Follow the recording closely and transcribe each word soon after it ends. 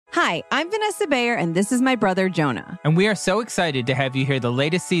Hi, I'm Vanessa Bayer, and this is my brother, Jonah. And we are so excited to have you hear the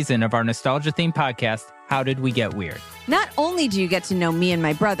latest season of our nostalgia-themed podcast, How Did We Get Weird? Not only do you get to know me and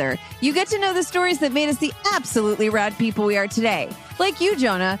my brother, you get to know the stories that made us the absolutely rad people we are today. Like you,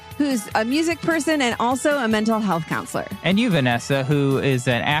 Jonah, who's a music person and also a mental health counselor. And you, Vanessa, who is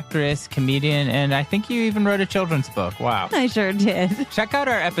an actress, comedian, and I think you even wrote a children's book. Wow. I sure did. Check out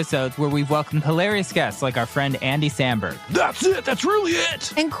our episodes where we've welcomed hilarious guests like our friend Andy Samberg. That's it. That's really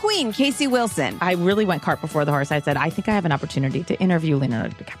it. And Queen Casey Wilson. I really went cart before the horse. I said, I think I have an opportunity to interview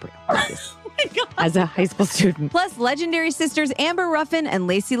Leonardo DiCaprio. As a high school student. Plus legendary sisters Amber Ruffin and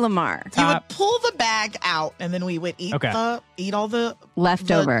Lacey Lamar. You would pull the bag out, and then we would eat all the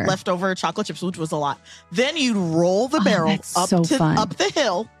leftover chocolate chips, which was a lot. Then you'd roll the barrel up the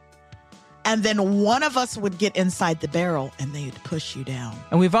hill, and then one of us would get inside the barrel, and they'd push you down.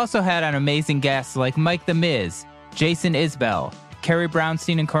 And we've also had on amazing guests like Mike the Miz, Jason Isbell, Carrie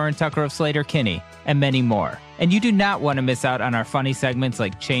Brownstein and Corin Tucker of Slater-Kinney, and many more. And you do not want to miss out on our funny segments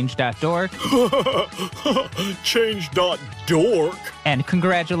like Change.dork. Change.dork. And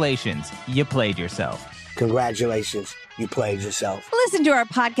congratulations, you played yourself. Congratulations, you played yourself. Listen to our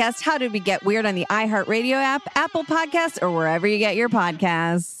podcast, How Did We Get Weird, on the iHeartRadio app, Apple Podcasts, or wherever you get your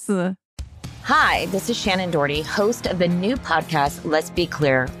podcasts. Hi, this is Shannon Doherty, host of the new podcast, Let's Be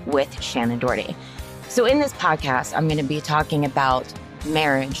Clear with Shannon Doherty. So in this podcast, I'm going to be talking about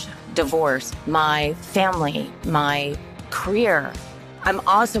marriage, divorce, my family, my career. I'm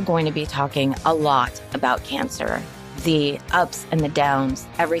also going to be talking a lot about cancer, the ups and the downs,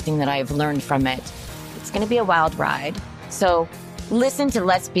 everything that I've learned from it. It's going to be a wild ride. So listen to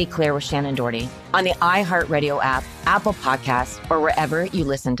Let's Be Clear with Shannon Doherty on the iHeartRadio app, Apple Podcasts, or wherever you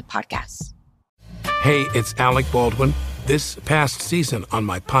listen to podcasts. Hey, it's Alec Baldwin. This past season on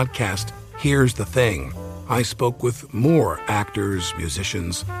my podcast, Here's the Thing, I spoke with more actors,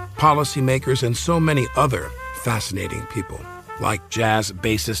 musicians, policymakers, and so many other fascinating people, like jazz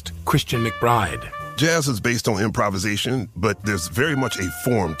bassist Christian McBride. Jazz is based on improvisation, but there's very much a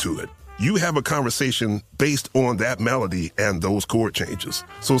form to it. You have a conversation based on that melody and those chord changes.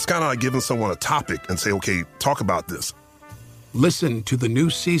 So it's kind of like giving someone a topic and say, okay, talk about this. Listen to the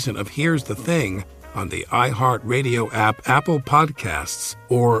new season of Here's the Thing on the iHeartRadio app, Apple Podcasts,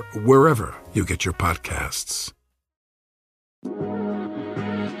 or wherever you get your podcasts.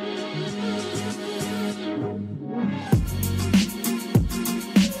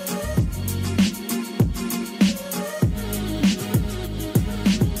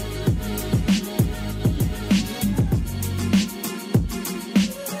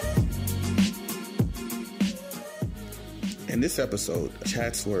 In this episode,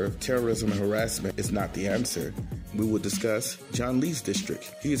 Chatsworth, terrorism and harassment is not the answer. We will discuss John Lee's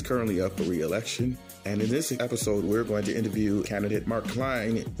district. He is currently up for re-election. And in this episode, we're going to interview candidate Mark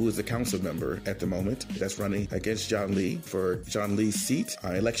Klein, who is a council member at the moment that's running against John Lee for John Lee's seat.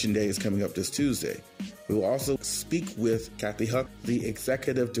 Election day is coming up this Tuesday. We will also speak with Kathy Huck, the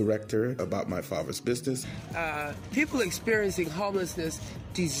executive director, about My Father's Business. People experiencing homelessness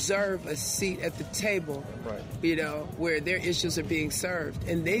deserve a seat at the table, right? You know, where their issues are being served,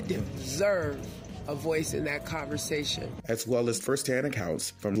 and they deserve a voice in that conversation. As well as firsthand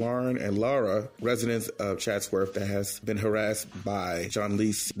accounts from Lauren and Laura, residents of Chatsworth, that has been harassed by John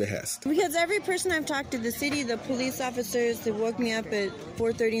Lee's behest. Because every person I've talked to, the city, the police officers, they woke me up at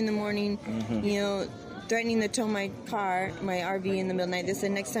 4:30 in the morning, you know, threatening to tow my car, my RV in the middle of the night. They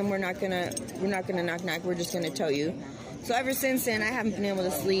said, next time we're not gonna knock, we're just gonna tow you. So ever since then, I haven't been able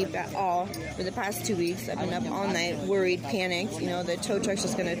to sleep at all for the past 2 weeks. I've been up all night, worried, panicked. You know, the tow truck's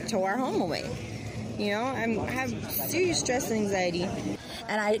just gonna tow our home away. You know, I have serious stress and anxiety.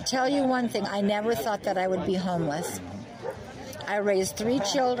 And I tell you one thing, I never thought that I would be homeless. I raised 3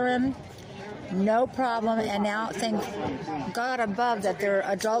 children, no problem, and now thank God above that they're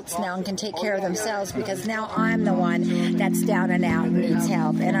adults now and can take care of themselves, because now I'm the one that's down and out and needs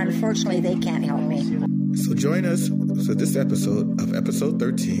help, and unfortunately they can't help me. So join us for this episode of episode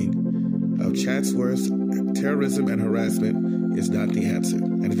 13 of Chatsworth's Terrorism and Harassment is Not the Answer.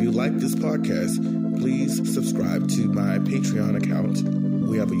 And if you like this podcast, please subscribe to my Patreon account.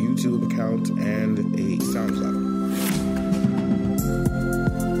 We have a YouTube account and a SoundCloud.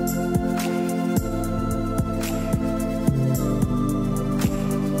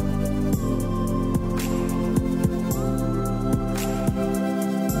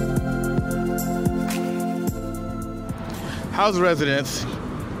 House residents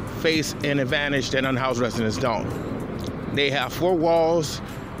face an advantage that unhoused residents don't. They have 4 walls,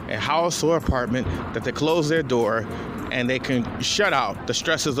 a house or apartment that they close their door and they can shut out the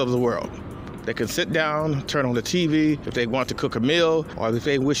stresses of the world. They can sit down, turn on the TV. If they want to cook a meal or if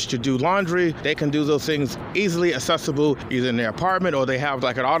they wish to do laundry, they can do those things easily accessible either in their apartment or they have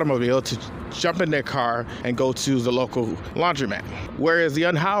like an automobile to jump in their car and go to the local laundromat. Whereas the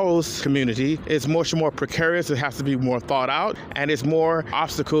unhoused community is much more precarious, it has to be more thought out, and it's more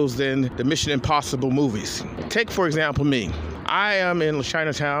obstacles than the Mission Impossible movies. Take, for example, me. I am in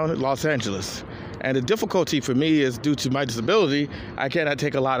Chinatown, Los Angeles. And the difficulty for me is due to my disability, I cannot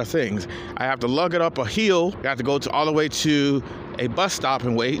take a lot of things. I have to lug it up a hill, I have to go all the way to a bus stop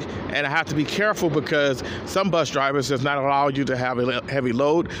and wait, and I have to be careful because some bus drivers does not allow you to have a heavy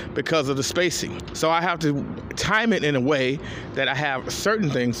load because of the spacing. So I have to time it in a way that I have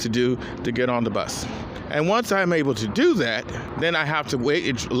certain things to do to get on the bus. And once I'm able to do that, then I have to wait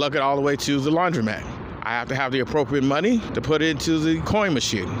and lug it all the way to the laundromat. I have to have the appropriate money to put into the coin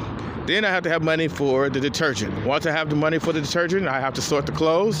machine. Then I have to have money for the detergent. Once I have the money for the detergent, I have to sort the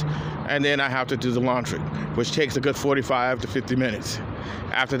clothes, and then I have to do the laundry, which takes a good 45 to 50 minutes.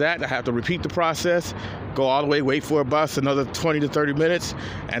 After that, I have to repeat the process, go all the way, wait for a bus, another 20 to 30 minutes,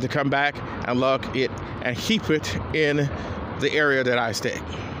 and to come back and lug it and keep it in the area that I stay.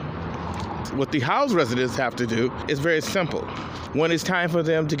 What the house residents have to do is very simple. When it's time for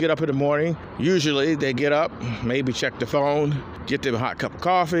them to get up in the morning, usually they get up, maybe check the phone, get them a hot cup of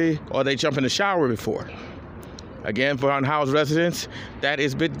coffee, or they jump in the shower before. Again, for unhoused residents, that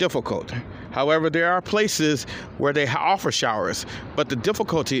is a bit difficult. However, there are places where they offer showers, but the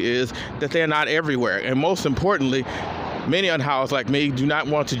difficulty is that they're not everywhere. And most importantly, many unhoused like me do not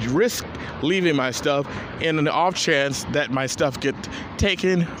want to risk leaving my stuff in an off chance that my stuff get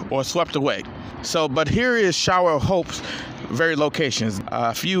taken or swept away. But here is Shower of Hope's very locations,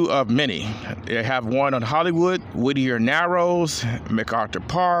 a few of many. They have one on Hollywood, Whittier Narrows, MacArthur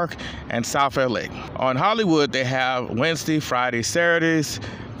Park, and South LA. On Hollywood, they have Wednesday, Friday, Saturdays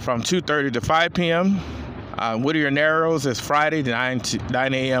from 2:30 to 5 p.m. Whittier Narrows is Friday 9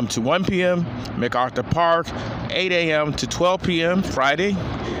 a.m. to 1 p.m. MacArthur Park, 8 a.m. to 12 p.m. Friday.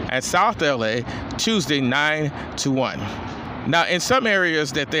 And South LA, Tuesday 9 to 1. Now, in some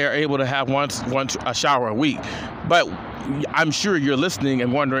areas that they are able to have a shower a week, but I'm sure you're listening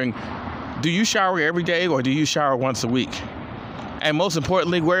and wondering, do you shower every day or do you shower once a week? And most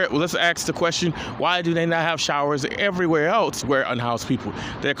importantly, let's ask the question, why do they not have showers everywhere else where unhoused people?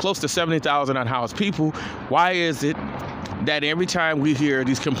 There are close to 70,000 unhoused people. Why is it that every time we hear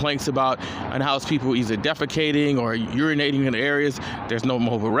these complaints about unhoused people either defecating or urinating in areas, there's no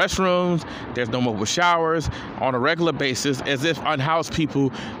mobile restrooms, there's no mobile showers on a regular basis, as if unhoused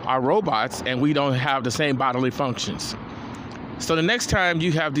people are robots and we don't have the same bodily functions? So the next time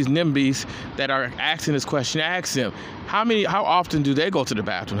you have these NIMBYs that are asking this question, ask them, how often do they go to the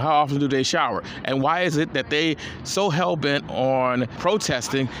bathroom? How often do they shower? And why is it that they so hell-bent on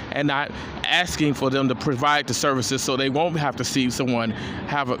protesting and not asking for them to provide the services so they won't have to see someone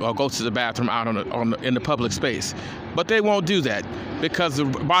go to the bathroom out in the public space? But they won't do that because the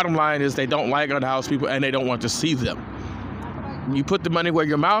bottom line is they don't like unhoused people and they don't want to see them. You put the money where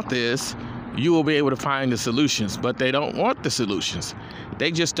your mouth is, you will be able to find the solutions, but they don't want the solutions.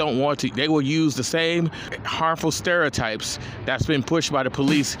 They just don't want to. They will use the same harmful stereotypes that's been pushed by the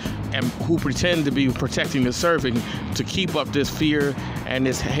police and who pretend to be protecting the serving to keep up this fear and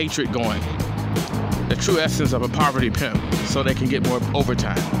this hatred going. The true essence of a poverty pimp, so they can get more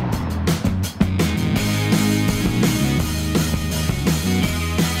overtime.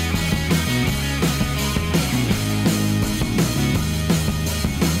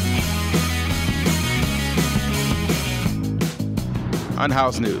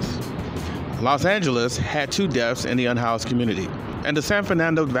 Unhoused news. Los Angeles had 2 deaths in the unhoused community. In the San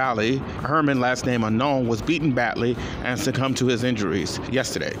Fernando Valley, Herman, last name unknown, was beaten badly and succumbed to his injuries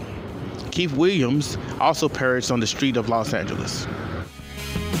yesterday. Keith Williams also perished on the street of Los Angeles.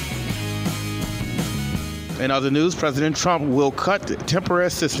 In other news, President Trump will cut temporary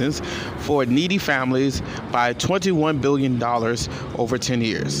assistance for needy families by $21 billion over 10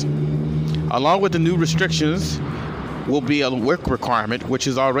 years. Along with the new restrictions, will be a work requirement, which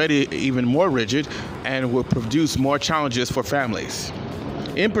is already even more rigid and will produce more challenges for families.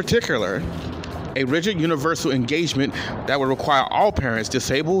 In particular, a rigid universal engagement that will require all parents,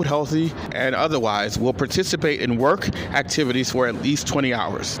 disabled, healthy, and otherwise, will participate in work activities for at least 20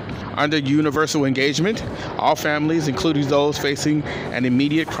 hours. Under universal engagement, all families, including those facing an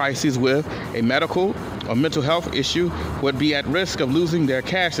immediate crisis with a medical or mental health issue, would be at risk of losing their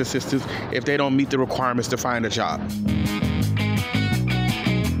cash assistance if they don't meet the requirements to find a job.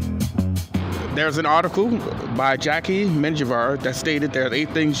 There's an article by Jackie Menjivar that stated there are 8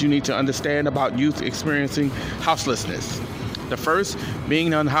 things you need to understand about youth experiencing houselessness. The first,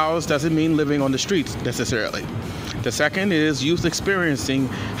 being unhoused doesn't mean living on the streets necessarily. The second is youth experiencing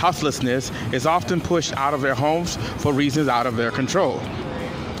houselessness is often pushed out of their homes for reasons out of their control.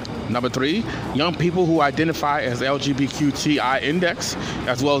 Number three, young people who identify as LGBTQI index,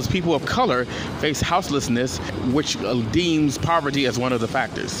 as well as people of color, face houselessness, which deems poverty as one of the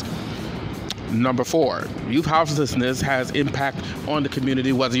factors. Number four, youth houselessness has impact on the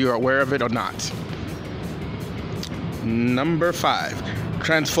community, whether you're aware of it or not. Number five,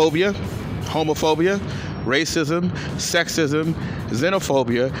 transphobia, homophobia, racism, sexism,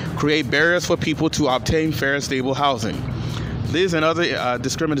 xenophobia create barriers for people to obtain fair and stable housing. These and other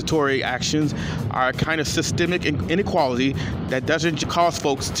discriminatory actions are a kind of systemic inequality that doesn't cause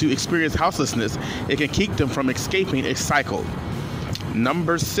folks to experience houselessness. It can keep them from escaping a cycle.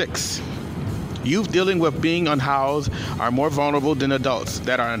 Number six, youth dealing with being unhoused are more vulnerable than adults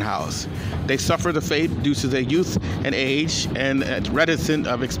that are unhoused. They suffer the fate due to their youth and age and reticent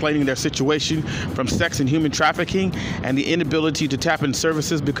of explaining their situation from sex and human trafficking and the inability to tap in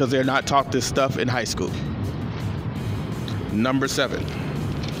services because they're not taught this stuff in high school. Number seven,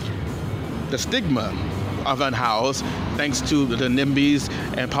 the stigma of unhoused, thanks to the NIMBYs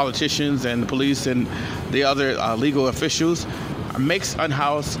and politicians and the police and the other legal officials, makes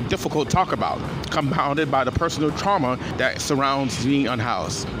unhoused difficult to talk about, compounded by the personal trauma that surrounds being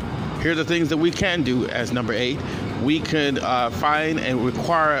unhoused. Here are the things that we can do as number 8. We could find and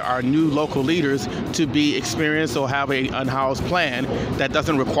require our new local leaders to be experienced or have an unhoused plan that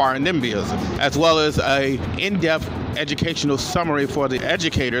doesn't require NIMBYism, as well as a in-depth educational summary for the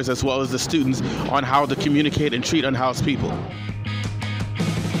educators as well as the students on how to communicate and treat unhoused people.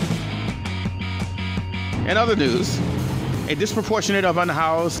 In other news, a disproportionate of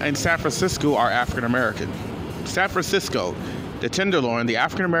unhoused in San Francisco are African American. San Francisco, the Tenderloin, the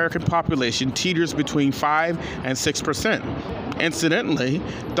African American population teeters between 5 and 6%. Incidentally,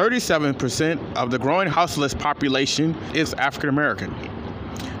 37% of the growing houseless population is African American.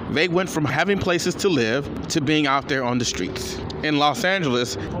 They went from having places to live to being out there on the streets. In Los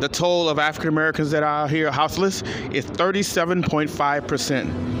Angeles, the toll of African Americans that are out here houseless is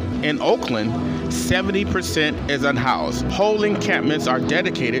 37.5%. In Oakland, 70% is unhoused. Whole encampments are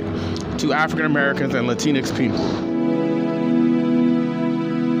dedicated to African Americans and Latinx people.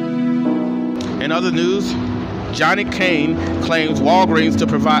 In other news, Johnny Kane claims Walgreens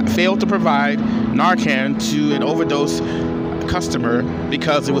failed to provide Narcan to an overdose customer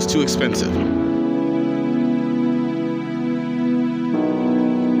because it was too expensive.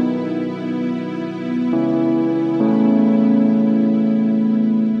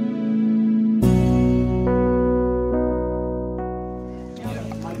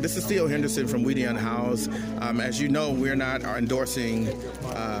 This is Theo Henderson from We the Unhoused. As you know, we're not endorsing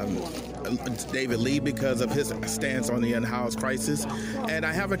David Lee because of his stance on the unhoused crisis. And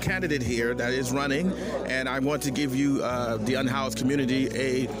I have a candidate here that is running, and I want to give you, the unhoused community,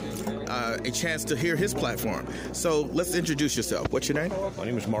 a chance to hear his platform. So let's introduce yourself. What's your name? My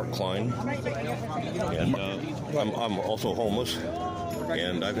name is Mark Klein, and I'm also homeless.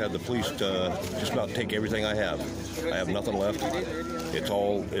 And I've had the police just about take everything I have. I have nothing left. It's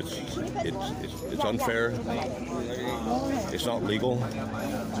unfair. It's not legal.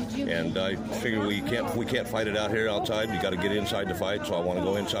 And I figure we can't fight it out here outside. You got to get inside to fight. So I want to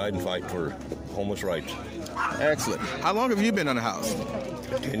go inside and fight for homeless rights. Excellent. How long have you been unhoused?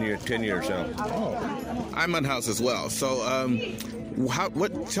 10 years now. Oh, I'm unhoused as well. So,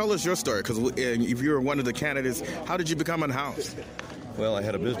 tell us your story, because if you were one of the candidates, how did you become unhoused? Well, I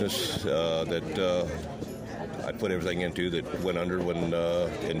had a business that I put everything into that went under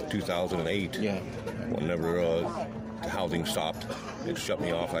in 2008. Yeah. Whenever housing stopped, it shut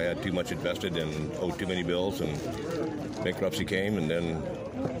me off. I had too much invested and owed too many bills, and bankruptcy came, and then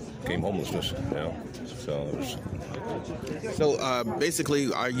came homelessness. So it was. So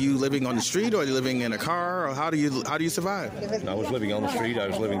basically, are you living on the street, or are you living in a car, or how do you survive? I was living on the street. I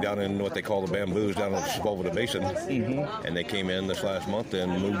was living down in what they call the bamboos down in the Sepulveda Basin, and they came in this last month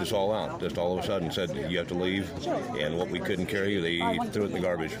and moved us all out. Just all of a sudden said you have to leave, and what we couldn't carry, they threw it in the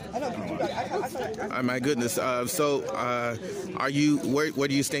garbage. Oh, my goodness. So are you? Where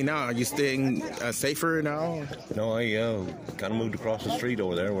do you stay now? Are you staying safer now? No, I kind of moved across the street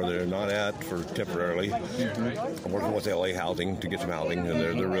over there where they're not at for temporarily. I'm working with LA Housing to get some housing, and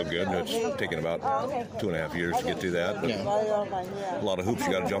they're real good. It's taken about 2.5 years to get through that. But a lot of hoops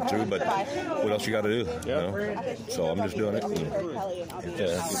you got to jump through, but what else you got to do? You know? So I'm just doing it.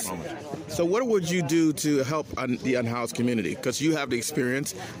 So what would you do to help the unhoused community? Because you have the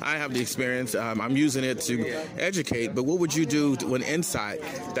experience, I have the experience. I'm using it to educate, but what would you do when inside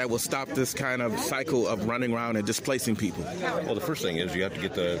that will stop this kind of cycle of running around and displacing people? Well, the first thing is you have to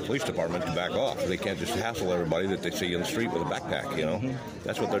get the police department to back off. They can't just hassle everybody that they see in the street with a backpack, you know.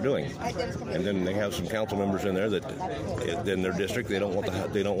 That's what they're doing. And then they have some council members in there that in their district they don't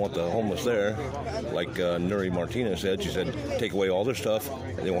want the homeless there. Like Nuri Martinez said, she said take away all their stuff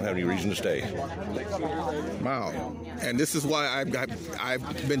and they won't have any reason to stay. Wow. And this is why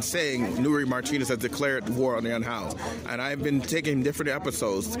I've been saying Nuri Martinez has declared war on the unhoused. And I've been taking different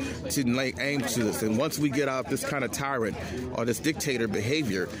episodes to lay aim to this. And once we get out this kind of tyrant or this dictator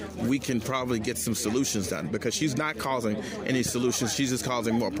behavior, we can probably get some solutions done. Because she's not causing any solutions. She's just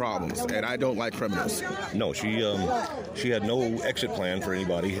causing more problems. And I don't like criminals. No, she had no exit plan for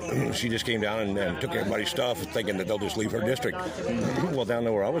anybody. She just came down and took everybody's stuff thinking that they'll just leave her district. Well, down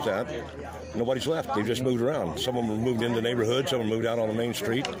there where I was at, nobody's left. They've just moved around. Some of them moved into the neighborhood. Some of them moved out on the main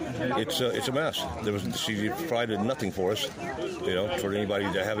street. It's a mess. She provided nothing for us, you know, for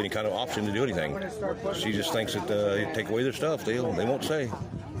anybody to have any kind of option to do anything. She just thinks that take away their stuff, they won't say.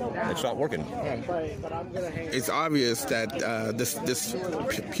 It's not working. It's obvious that this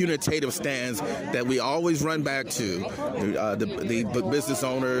punitive stance that we always run back to, the business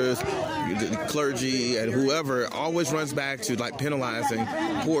owners, the clergy, and whoever always runs back to like penalizing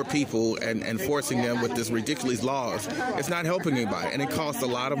poor people and forcing them with this ridiculous laws. It's not helping anybody, and it costs a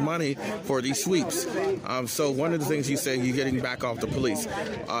lot of money for these sweeps. So one of the things you say, you're getting back off the police.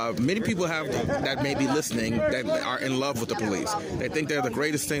 Many people that may be listening that are in love with the police. They think they're the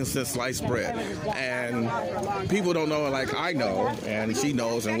greatest thing since sliced bread, and people don't know, like I know, and she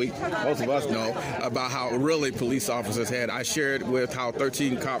knows, and most of us know about how really police officers had. I shared with how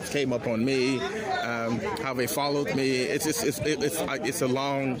 13 cops came up on me, how they followed me. It's a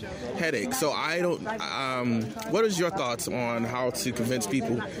long headache. So I don't. What is your thoughts on how to convince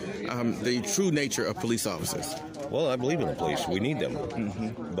people the true nature of police officers? Well, I believe in the police. We need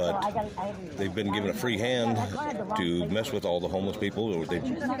them. But they've been given a free hand to mess with all the homeless people.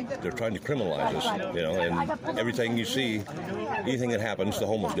 They're trying to criminalize us, you know, and everything you see, anything that happens, the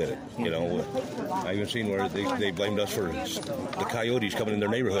homeless did it. You know, I've even seen where they blamed us for the coyotes coming in their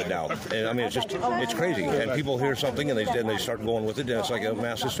neighborhood now. And I mean, it's crazy. And people hear something and they start going with it, and it's like a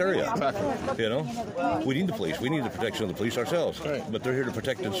mass hysteria. You know, we need the police. We need the protection of the police ourselves. But they're here to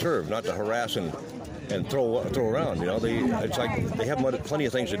protect and serve, not to harass and throw around. You know, it's like they have plenty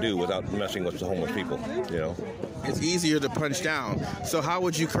of things to do without messing with the homeless people. You know, it's easier to punch down. So how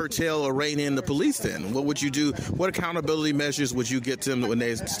would you curtail or rein in the police then? What would you do? What accountability measures would you get to them when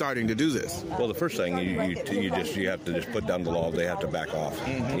they're starting to do this? Well, the first thing you have to just put down the law. They have to back off.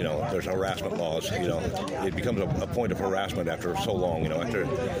 You know, there's harassment laws. You know, it becomes a point of harassment after so long. You know, after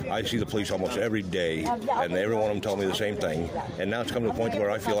I see the police almost every day, and every one of them tell me the same thing. And now it's come to the point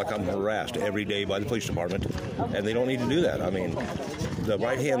where I feel like I'm harassed every day by the police department, and they don't need to do that. I mean, the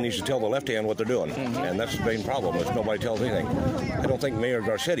right hand needs to tell the left hand what they're doing, and that's the main problem. Is nobody tells anything. I don't think Mayor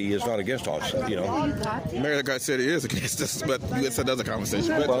Garcetti is not against us. You know, Mayor Garcetti is against us, but it's another conversation.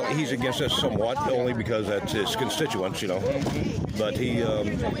 Well, he's against us somewhat, only because that's his constituents. You know, but he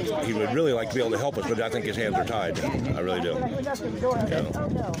would really like to be able to help us, but I think his hands are tied. I really do. You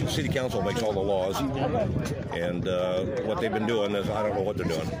know, the city council makes all the laws, and what they've been doing is I don't know what they're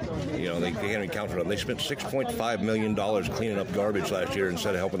doing. You know, they can't even count for them. They spent $6.5 million cleaning up garbage last year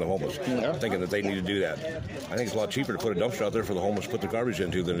instead of helping the homeless, thinking that they need to do that. I think it's a lot cheaper to put a dumpster out there for the homeless to put the garbage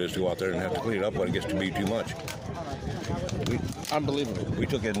into than it is to go out there and have to clean it up when it gets to be too much. Unbelievable.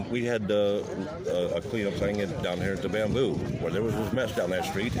 We had a cleanup thing down here at the Bamboo, where there was this mess down that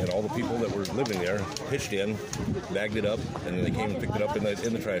street, and all the people that were living there pitched in, bagged it up, and then they came and picked it up in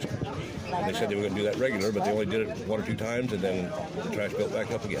the trash. And they said they were going to do that regular, but they only did it 1 or 2 times, and then the trash built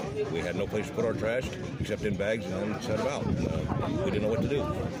back up again. We had no place to put our trash except in bags, and then set it out. And, we didn't know what to do.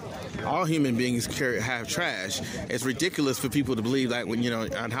 All human beings have trash. It's ridiculous for people to believe that when, you know,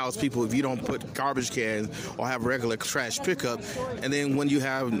 unhoused people, if you don't put garbage cans or have regular trash pickup, and then when you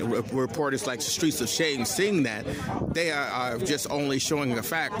have reporters like the Streets of Shame seeing that, they are just only showing a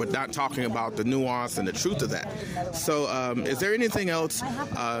fact but not talking about the nuance and the truth of that. So is there anything else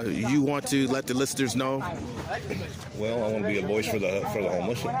you want want to let the listeners know? Well, I want to be a voice for the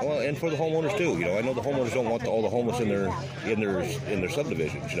homeless, well, and for the homeowners too. You know, I know the homeowners don't want all the homeless in their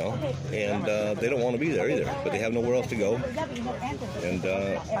subdivisions, you know, and they don't want to be there either. But they have nowhere else to go, and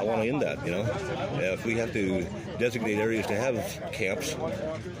I want to end that. You know, if we have to designate areas to have camps,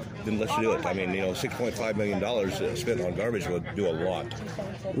 then let's do it. I mean, you know, $6.5 million spent on garbage would do a lot.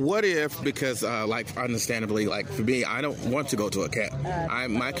 What if, because like understandably, like for me, I don't want to go to a camp.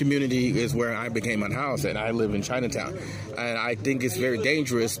 My community is where I became unhoused, and I live in Chinatown. And I think it's very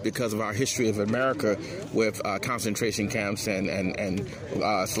dangerous because of our history of America with concentration camps and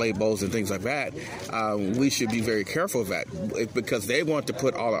slave boats and things like that. We should be very careful of that because they want to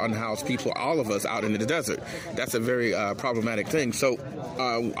put all the unhoused people, all of us, out into the desert. That's a very problematic thing. So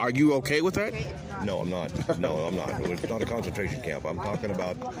are you okay with that? No, I'm not. No, I'm not. It's not a concentration camp. I'm talking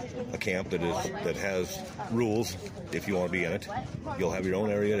about a camp that has rules. If you want to be in it, you'll have your own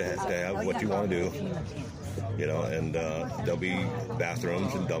area to have what you want to do. You know, and there'll be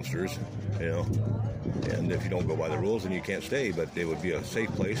bathrooms and dumpsters. You know, and if you don't go by the rules, then you can't stay. But it would be a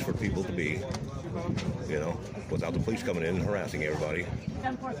safe place for people to be. You know, without the police coming in and harassing everybody.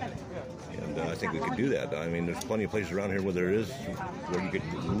 And I think we could do that. I mean, there's plenty of places around here where you could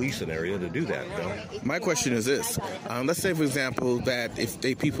lease an area to do that. You know? My question is this. Let's say, for example, that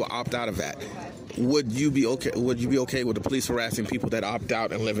if people opt out of that, would you be okay with the police harassing people that opt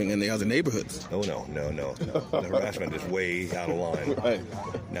out and living in the other neighborhoods? Oh, no. The harassment is way out of line. Right.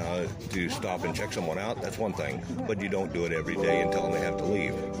 Now, to stop and check someone out, that's one thing. But you don't do it every day and tell them they have to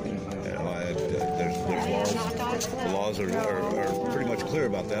leave. You know, there's laws. The laws are pretty much clear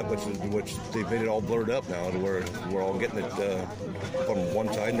about that, which they've made it all blurred up now to where we're all getting it from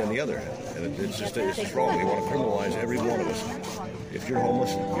one side and then the other. And it's just wrong. They want to criminalize every one of us. If you're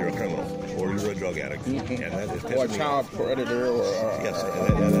homeless, you're a criminal, or you're a drug addict. And that is pissing me off. Or a child predator. Yes,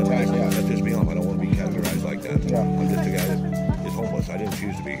 that pisses me off. I don't want to be categorized like that. Yeah. I'm just a guy that is homeless. I didn't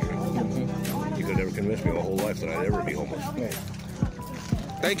choose to be here. You could never convince me my whole life that I'd ever be homeless. Yeah.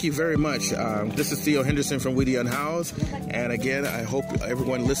 Thank you very much. This is Theo Henderson from We the Unhoused. And again, I hope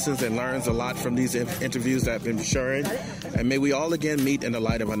everyone listens and learns a lot from these interviews that I've been sharing. And may we all again meet in the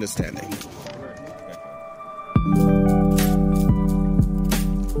light of understanding.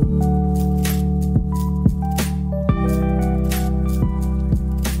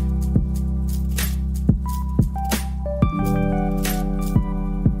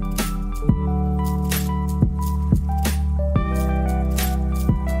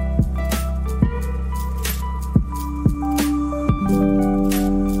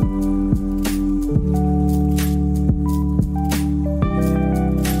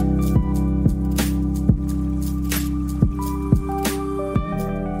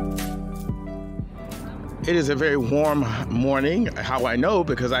 It is a very warm morning. How I know,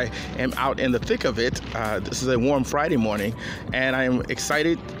 because I am out in the thick of it. This is a warm Friday morning, and I am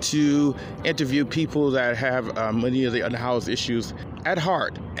excited to interview people that have many of the unhoused issues at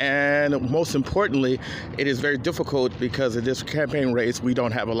heart. And most importantly, it is very difficult because in this campaign race, we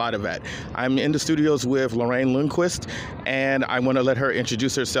don't have a lot of that. I'm in the studios with Lorraine Lundquist, and I want to let her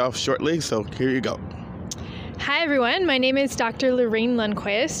introduce herself shortly. So here you go. Hi, everyone. My name is Dr. Lorraine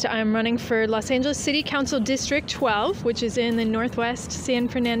Lundquist. I'm running for Los Angeles City Council District 12, which is in the Northwest San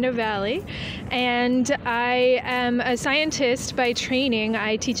Fernando Valley. And I am a scientist by training.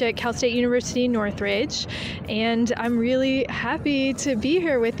 I teach at Cal State University Northridge. And I'm really happy to be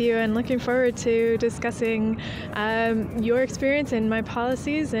here with you and looking forward to discussing your experience and my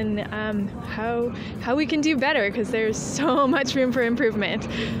policies and how we can do better, because there's so much room for improvement.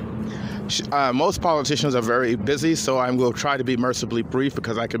 Most politicians are very busy, so I will try to be mercifully brief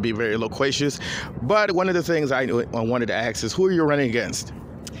because I can be very loquacious. But one of the things I wanted to ask is, who are you running against?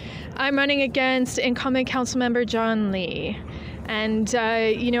 I'm running against incumbent Councilmember John Lee. And,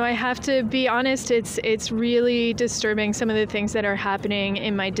 I have to be honest, it's really disturbing some of the things that are happening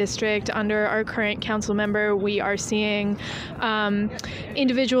in my district. Under our current council member, we are seeing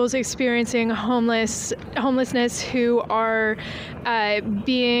individuals experiencing homelessness who are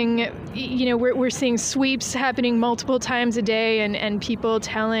being, we're seeing sweeps happening multiple times a day, and people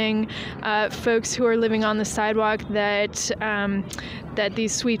telling folks who are living on the sidewalk that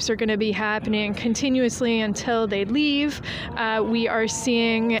these sweeps are going to be happening continuously until they leave. We are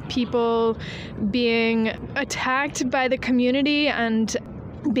seeing people being attacked by the community and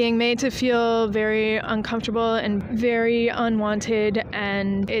being made to feel very uncomfortable and very unwanted,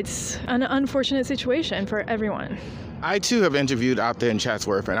 and it's an unfortunate situation for everyone. I, too, have interviewed out there in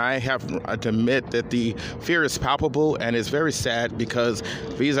Chatsworth, and I have to admit that the fear is palpable, and it's very sad because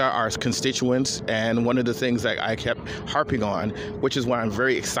these are our constituents, and one of the things that I kept harping on, which is why I'm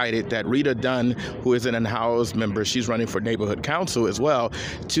very excited that Rita Dunn, who is an unhoused member, she's running for neighborhood council as well,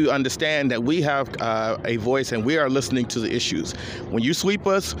 to understand that we have a voice and we are listening to the issues. When you sweep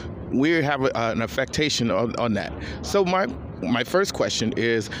us, we have an affectation on that. So my first question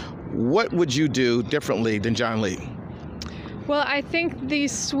is, what would you do differently than John Lee? Well, I think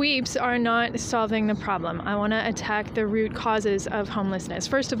these sweeps are not solving the problem. I want to attack the root causes of homelessness.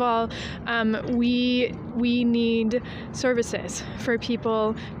 First of all, we need services for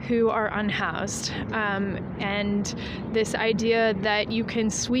people who are unhoused. And this idea that you can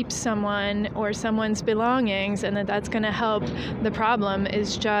sweep someone or someone's belongings and that's going to help the problem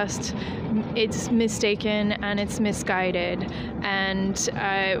is just, it's mistaken and it's misguided. And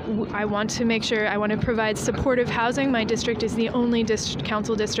I want to make sure, I want to provide supportive housing. My district is the only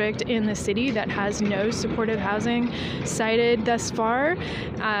council district in the city that has no supportive housing cited thus far.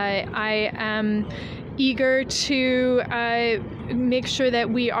 I am eager to make sure that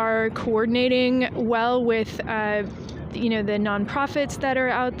we are coordinating well with the nonprofits that are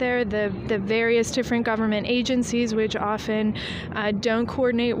out there, the various different government agencies, which often don't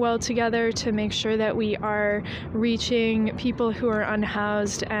coordinate well together, to make sure that we are reaching people who are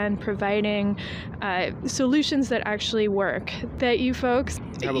unhoused and providing solutions that actually work, that you folks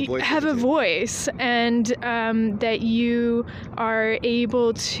have a voice and that you are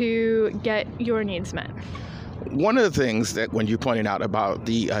able to get your needs met. One of the things that when you pointed out about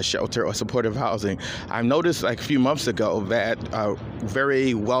the shelter or supportive housing, I noticed like a few months ago that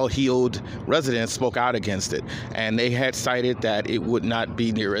very well-heeled residents spoke out against it. And they had cited that it would not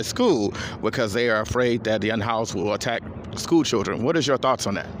be near a school because they are afraid that the unhoused will attack school children. What is your thoughts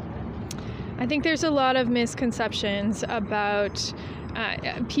on that? I think there's a lot of misconceptions about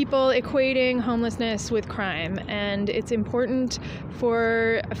people equating homelessness with crime. And it's important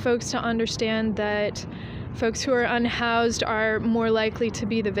for folks to understand that folks who are unhoused are more likely to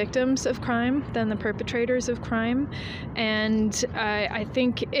be the victims of crime than the perpetrators of crime. And I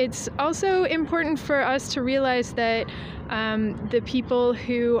think it's also important for us to realize that the people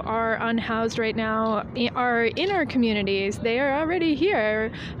who are unhoused right now are in our communities. They are already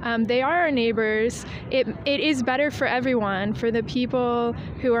here. They are our neighbors. It is better for everyone, for the people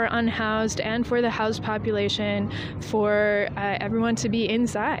who are unhoused and for the housed population, for everyone to be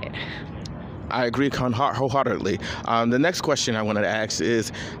inside. I agree wholeheartedly. The next question I wanted to ask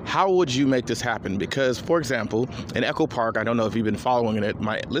is, how would you make this happen? Because, for example, in Echo Park, I don't know if you've been following it,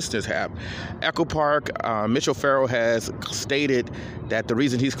 my listeners have. Echo Park, Mitchell Farrell has stated that the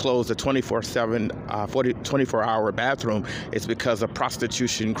reason he's closed the 24-hour bathroom is because of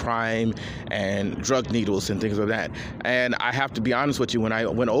prostitution, crime, and drug needles and things like that. And I have to be honest with you, when I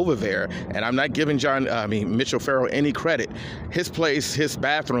went over there, and I'm not giving Mitchell Farrell any credit, his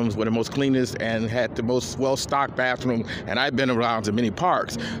bathrooms were the most cleanest and had the most well-stocked bathroom, and I've been around to many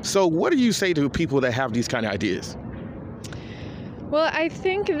parks. So what do you say to people that have these kind of ideas? Well, I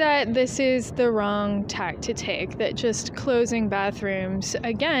think that this is the wrong tack to take, that just closing bathrooms,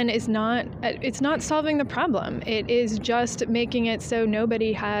 again, it's not solving the problem. It is just making it so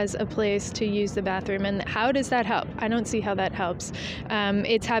nobody has a place to use the bathroom. And how does that help? I don't see how that helps.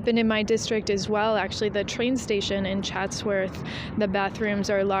 It's happened in my district as well. Actually, the train station in Chatsworth, the bathrooms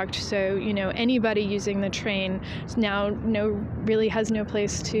are locked. So, anybody using the train now really has no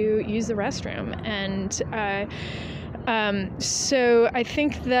place to use the restroom. And so I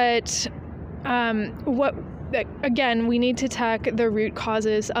think that again, we need to attack the root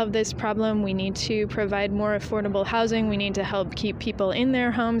causes of this problem. We need to provide more affordable housing. We need to help keep people in their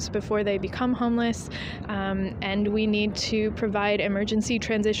homes before they become homeless. And we need to provide emergency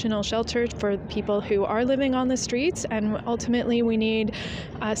transitional shelter for people who are living on the streets. And ultimately, we need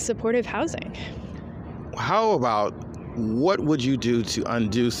supportive housing. How about, what would you do to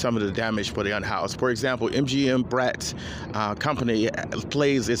undo some of the damage for the unhoused? For example, MGM Bratz company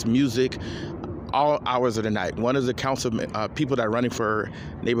plays its music all hours of the night. One of the council people that are running for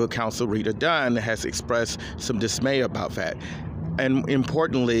neighborhood council, Rita Dunn, has expressed some dismay about that. And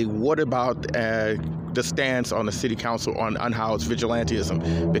importantly, what about the stance on the city council on unhoused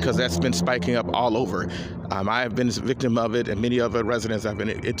vigilantism? Because that's been spiking up all over. I have been a victim of it, and many other residents I've been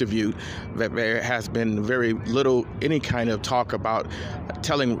interviewed, that there has been very little, any kind of talk about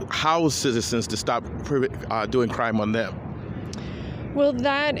telling housed citizens to stop doing crime on them. Well,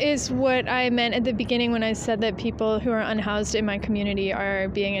 that is what I meant at the beginning when I said that people who are unhoused in my community are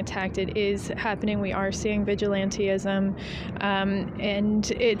being attacked. It is happening. We are seeing vigilantism,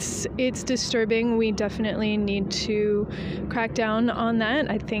 and it's disturbing. We definitely need to crack down on that.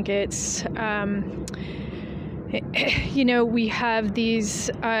 I think it's, we have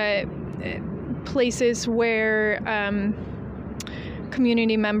these places where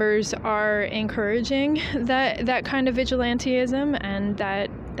community members are encouraging that kind of vigilantism, and that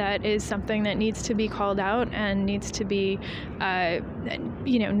is something that needs to be called out and needs to be,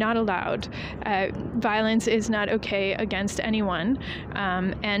 not allowed. Violence is not okay against anyone,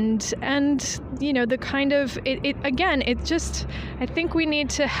 and the kind of I think we need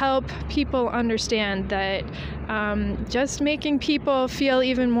to help people understand that just making people feel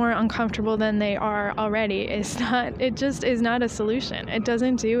even more uncomfortable than they are already is not a solution. It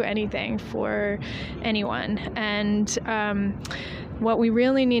doesn't do anything for anyone, and what we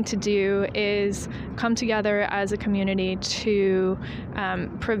really need to do is come together as a community to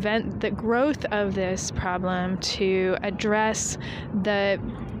prevent the growth of this problem, to address the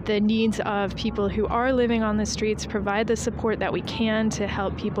needs of people who are living on the streets, provide the support that we can to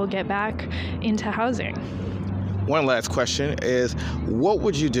help people get back into housing. One last question is, what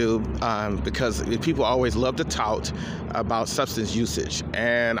would you do, because people always love to tout about substance usage,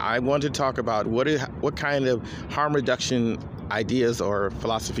 and I want to talk about what kind of harm reduction ideas or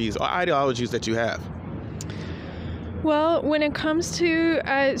philosophies or ideologies that you have. Well, when it comes to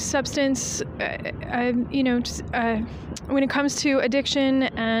substance, when it comes to addiction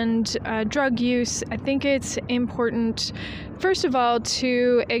and drug use, I think it's important, first of all,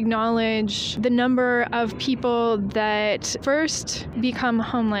 to acknowledge the number of people that first become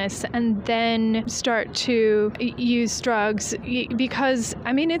homeless and then start to use drugs, because,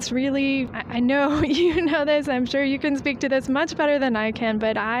 it's really, I know you know this, I'm sure you can speak to this much better than I can,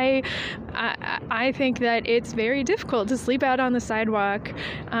 but I think that it's very difficult to sleep out on the sidewalk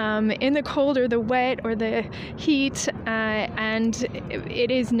in the cold or the wet or the heat, and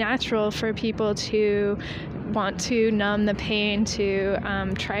it is natural for people to want to numb the pain, to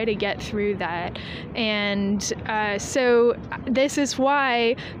try to get through that. And so this is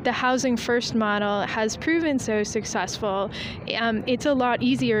why the Housing First model has proven so successful. It's a lot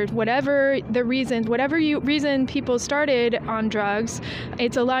easier, whatever the reason, reason people started on drugs,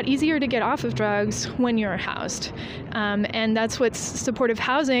 it's a lot easier to get off of drugs when you're housed. And that's what supportive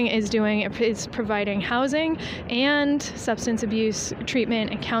housing is doing. It's providing housing and substance abuse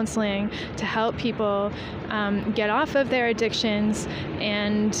treatment and counseling to help people get off of their addictions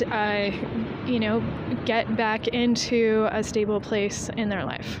and, get back into a stable place in their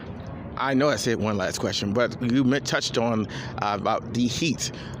life. I know I said one last question, but you touched on about the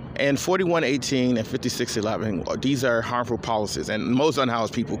heat. And 4118 and 5611, these are harmful policies, and most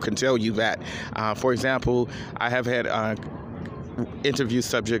unhoused people can tell you that. For example, I have had interview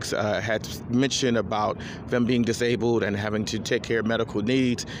subjects had mentioned about them being disabled and having to take care of medical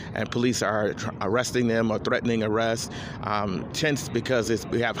needs, and police are arresting them or threatening arrest. Tense because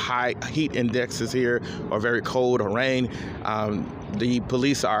we have high heat indexes here, or very cold or rain. The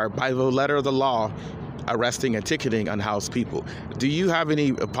police are, by the letter of the law, arresting and ticketing unhoused people. Do you have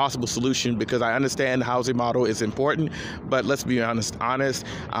any possible solution? Because I understand the housing model is important, but let's be honest,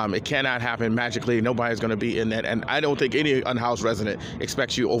 it cannot happen magically. Nobody's going to be in that, and I don't think any unhoused resident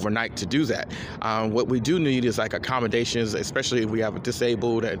expects you overnight to do that. What we do need is like accommodations, especially if we have a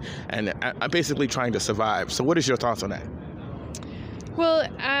disabled and basically trying to survive. So what is your thoughts on that? Well,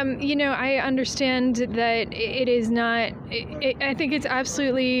 I understand that it is not, I think it's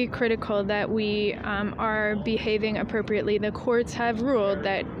absolutely critical that we are behaving appropriately. The courts have ruled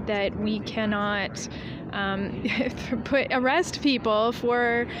that we cannot arrest people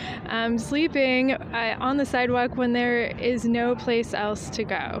for sleeping on the sidewalk when there is no place else to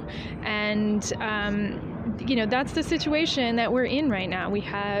go. And, that's the situation that we're in right now. We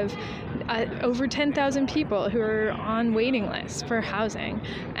have over 10,000 people who are on waiting lists for housing,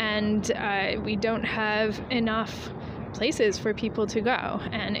 and we don't have enough places for people to go.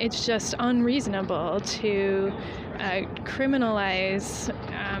 And it's just unreasonable to criminalize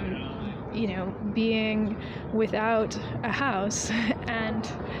being without a house, and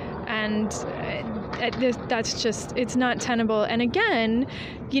that's just, it's not tenable. And again,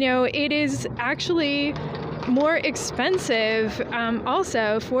 it is actually more expensive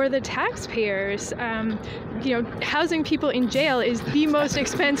also for the taxpayers. Housing people in jail is the most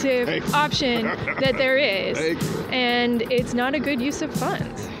expensive option that there is, and it's not a good use of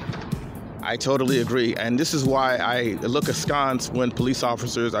funds. I totally agree. And this is why I look askance when police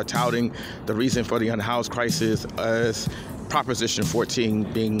officers are touting the reason for the unhoused crisis as Proposition 14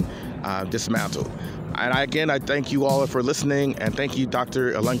 being dismantled. And I thank you all for listening, and thank you,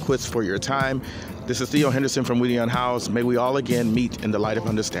 Dr. Lundquist, for your time. This is Theo Henderson from Weedy Unhoused. May we all again meet in the light of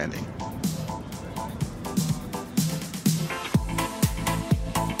understanding.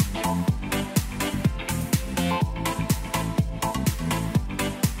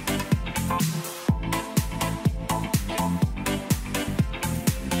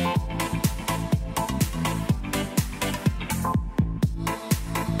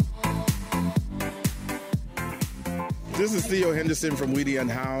 This is Theo Henderson from Weedy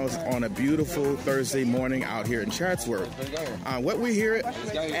Unhoused on a beautiful Thursday morning out here in Chatsworth. What we're here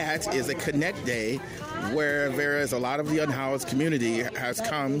at is a Connect Day where there is a lot of the unhoused community has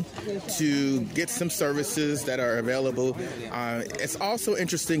come to get some services that are available. It's also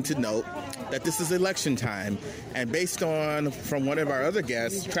interesting to note that this is election time, and based on, from one of our other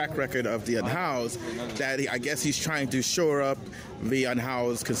guests, track record of the unhoused, that I guess he's trying to shore up the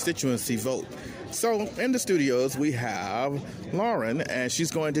unhoused constituency vote. So in the studios, we have Lauren, and she's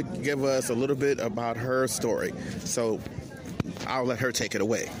going to give us a little bit about her story. So I'll let her take it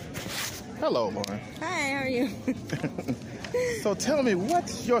away. Hello, Lauren. Hi, how are you? So tell me,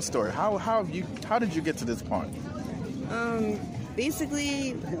 what's your story? How did you get to this point?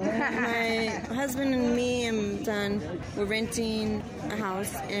 Basically, my husband and me and son were renting a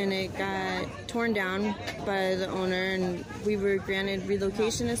house, and it got torn down by the owner, and we were granted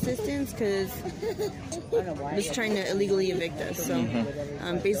relocation assistance because he was trying to illegally evict us. So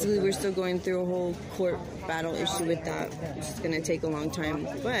basically, we're still going through a whole court battle issue with that, which is going to take a long time.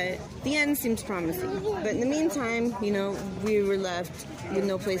 But the end seems promising. But in the meantime, we were left with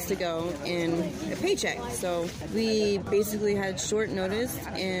no place to go and a paycheck. So we basically had short notice,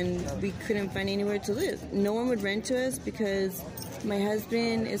 and we couldn't find anywhere to live. No one would rent to us because my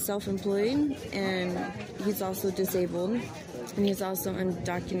husband is self-employed, and he's also disabled, and he's also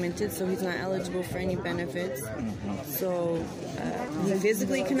undocumented, so he's not eligible for any benefits. So he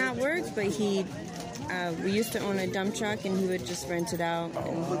physically cannot work, but we used to own a dump truck, and he would just rent it out,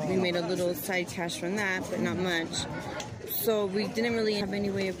 and we made a little side cash from that, but not much. So we didn't really have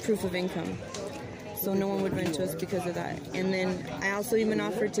any way of proof of income. So no one would rent to us because of that. And then I also even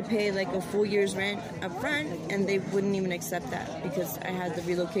offered to pay like a full year's rent up front, and they wouldn't even accept that because I had the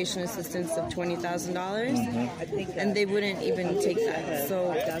relocation assistance of $20,000, and they wouldn't even take that.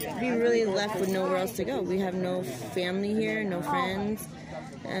 So we really left with nowhere else to go. We have no family here, no friends,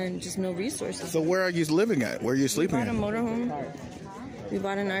 and just no resources. So where are you living at? Where are you sleeping at? We bought a motorhome. We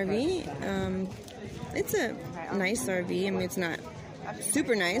bought an RV. It's a nice RV. I mean, it's not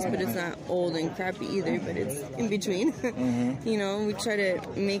super nice, but it's not old and crappy either, but it's in between. We try to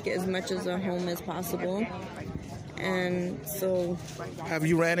make it as much as a home as possible. And so... Have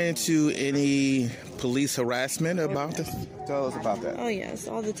you ran into any police harassment about this? Tell us about that. Oh, yes,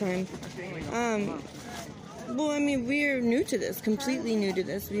 all the time. Well, I mean, we're new to this, completely new to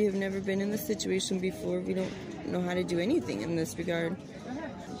this. We have never been in this situation before. We don't know how to do anything in this regard.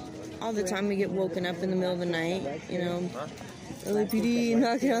 All the time we get woken up in the middle of the night, LAPD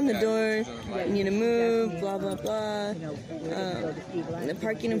knocking on the door, you need to move, blah, blah, blah. The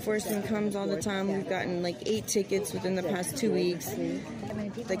parking enforcement comes all the time. We've gotten like 8 tickets within the past 2 weeks.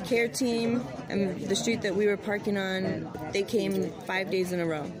 The care team and the street that we were parking on, they came 5 days in a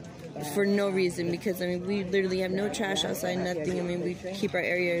row for no reason, because we literally have no trash outside, nothing. We keep our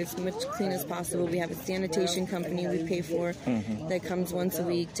area as much clean as possible. We have a sanitation company we pay for that comes once a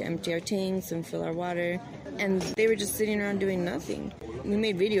week to empty our tanks and fill our water. And they were just sitting around doing nothing. We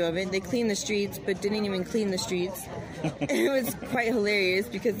made video of it. They cleaned the streets, but didn't even clean the streets. It was quite hilarious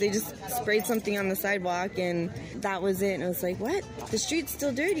because they just sprayed something on the sidewalk, and that was it. And I was like, what? The street's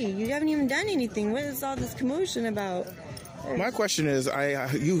still dirty. You haven't even done anything. What is all this commotion about? My question is,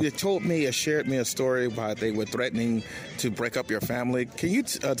 you told me, shared me a story about they were threatening to break up your family. Can you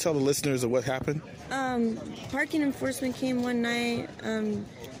tell the listeners of what happened? Parking enforcement came one night, and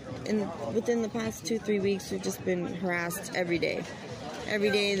within the past 2-3 weeks, we've just been harassed every day.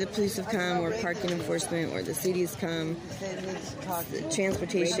 Every day the police have come, or parking enforcement, or the city's come, the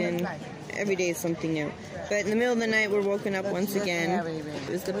transportation. Every day is something new. But in the middle of the night, we're woken up once again. It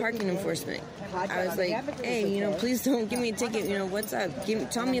was the parking enforcement. I was like, hey, please don't give me a ticket. What's up?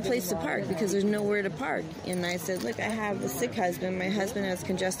 Tell me a place to park, because there's nowhere to park. And I said, look, I have a sick husband. My husband has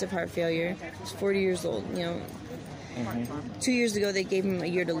congestive heart failure. He's 40 years old. 2 years ago, they gave him a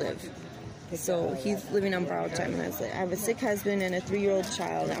year to live. So he's living on borrowed time. And I said, I have a sick husband and a 3-year-old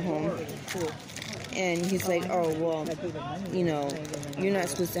child at home. And he's like, oh, well, you know, you're not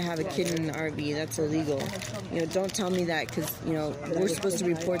supposed to have a kid in an RV. That's illegal. You know, don't tell me that because, you know, we're supposed to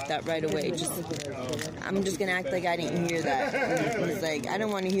report that right away. I'm just going to act like I didn't hear that. And he's like, I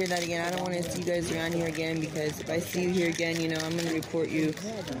don't want to hear that again. I don't want to see you guys around here again because if I see you here again, you know, I'm going to report you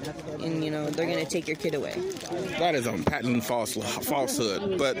and, you know, they're going to take your kid away. That is a patent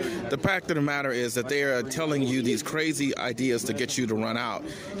falsehood. But the fact of the matter is that they are telling you these crazy ideas to get you to run out.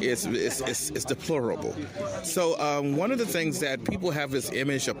 It's deplorable. So one of the things that people have this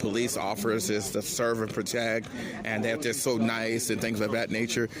image of police officers is to serve and protect and that they're so nice and things of that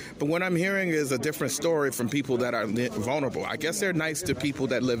nature. But what I'm hearing is a different story from people that are vulnerable. I guess they're nice to people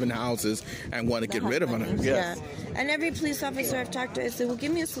that live in houses and want to get rid of them. Yes. Yeah. And every police officer I've talked to, I said, well,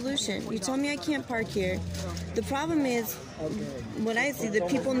 give me a solution. You told me I can't park here. The problem is, what I see, the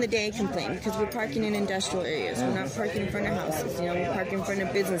people in the day complain because we're parking in industrial areas. We're not parking in front of houses. You know, we're parking in front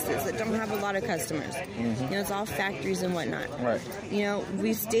of businesses that don't have a lot of customers. You know, it's all factories and whatnot. Right. You know,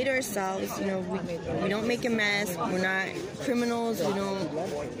 we stay to ourselves. You know, we don't make a mess. We're not criminals. We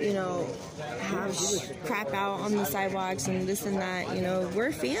don't, you know, have crap out on the sidewalks and this and that. You know, we're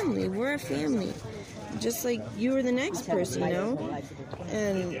a family. We're a family. Just like you or the next person, you know?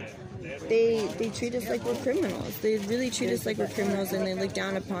 And they treat us like we're criminals. They really treat us like we're criminals and they look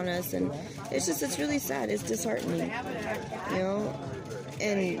down upon us. And it's really sad. It's disheartening, you know?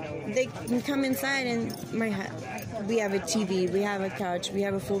 And they can come inside and we have a TV, we have a couch, we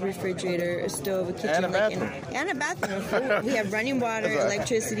have a full refrigerator, a stove, a kitchen. And a bathroom. And a bathroom. We have running water,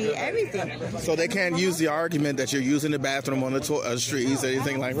 electricity, everything. So they can't use the argument that you're using the bathroom on the streets or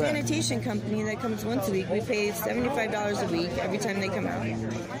anything like that. Sanitation company that comes once a week. We pay $75 a week every time they come out.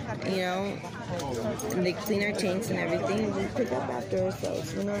 You know, and they clean our tanks and everything. And we pick up after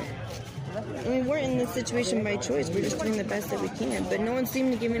ourselves. We're in this situation by choice. We're just doing the best that we can. But no one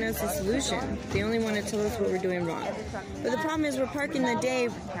seemed to giving us a solution. They only want to tell us what we're doing wrong. But the problem is we're parking the day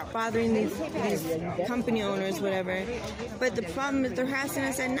bothering these company owners, whatever. But the problem is they're harassing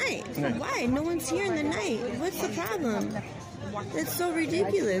us at night. Why? No one's here in the night. What's the problem? It's so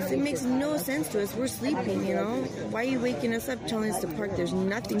ridiculous. It makes no sense to us. We're sleeping, you know. Why are you waking us up telling us to park? There's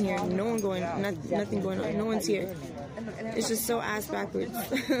nothing here. Nothing going on. No one's here. It's just so ass backwards.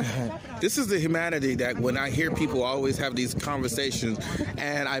 This is the humanity that when I hear people always have these conversations,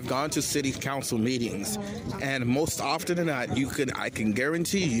 and I've gone to city council meetings, and most often than not, I can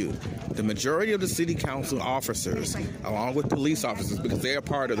guarantee you, the majority of the city council officers, along with police officers, because they are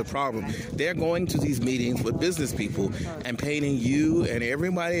part of the problem, they're going to these meetings with business people and painting you and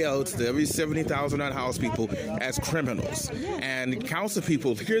everybody else, every 70,000 unhoused people, as criminals. And council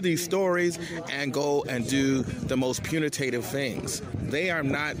people hear these stories and go and do the most punitive things. They are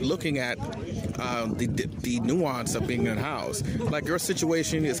not looking at the nuance of being in a house. Like your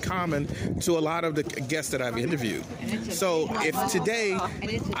situation is common to a lot of the guests that I've interviewed. So if today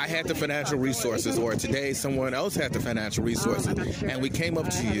I had the financial resources, or today someone else had the financial resources, and we came up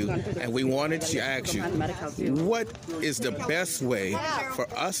to you and we wanted to ask you, what is the best way for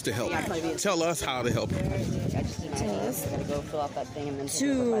us to help you? Tell us how to help you. It's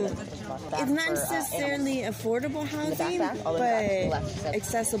not necessarily affordable housing, but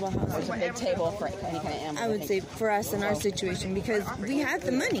accessible housing. I would say for us in our situation, because we had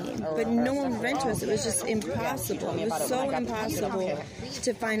the money, but no one would rent to us. It was just impossible. It was so impossible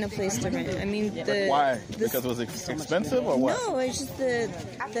to find a place to rent. I mean, why? Because it was expensive, or what? No, it's just the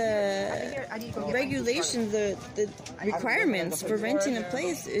regulations, the requirements for renting a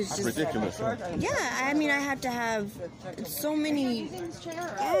place is just ridiculous. Huh? Yeah, I mean, I have to have so many,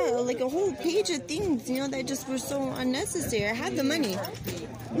 like a whole page of things, you know, that just were so unnecessary. I had the money.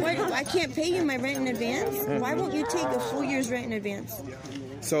 What? I can't pay you my rent in advance? Why won't you take a full year's rent in advance?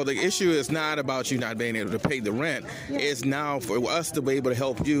 So the issue is not about you not being able to pay the rent. Yeah. It's now for us to be able to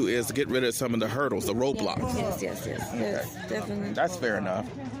help you is to get rid of some of the hurdles, the roadblocks. Yes, definitely. That's fair enough.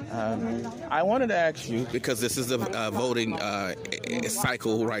 I wanted to ask you, because this is a voting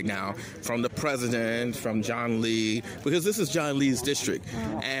cycle right now, from the president, from John Lee, because this is John Lee's district.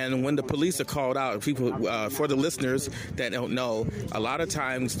 And when the police are called out, people, for the listeners that don't know, a lot of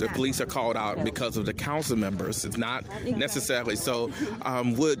times the police are called out because of the council members. It's not necessarily. So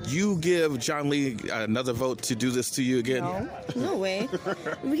would you give John Lee another vote to do this to you again? No way.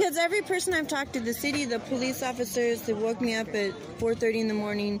 Because every person I've talked to, the city, the police officers, they woke me up at 4:30 in the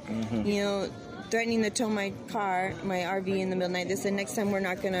morning, you know, threatening to tow my car, my RV in the middle of the night. They said, next time we're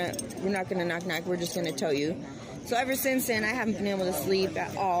not gonna knock, we're just gonna tow you. So ever since then, I haven't been able to sleep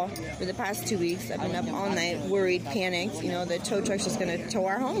at all for the past 2 weeks. I've been up all night, worried, panicked. You know, the tow truck's just gonna tow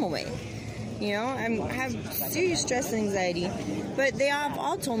our home away. You know, I have serious stress and anxiety. But they have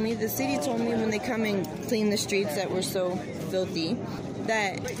all told me, the city told me when they come and clean the streets that were so filthy,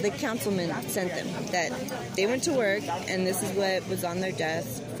 that the councilman sent them, that they went to work and this is what was on their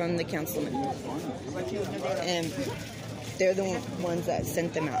desk from the councilman. And they're the ones that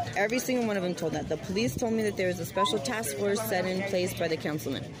sent them out. Every single one of them told that. The police told me that there was a special task force set in place by the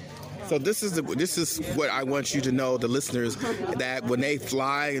councilman. So this is what I want you to know, the listeners, that when they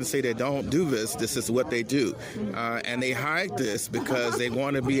fly and say they don't do this, this is what they do. And they hide this because they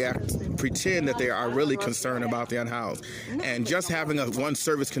want to pretend that they are really concerned about the unhoused. And just having a one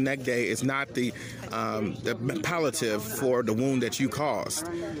Service Connect day is not the palliative for the wound that you caused.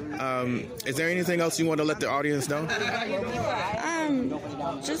 Is there anything else you want to let the audience know?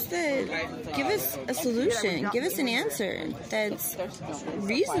 Just that give us a solution, give us an answer that's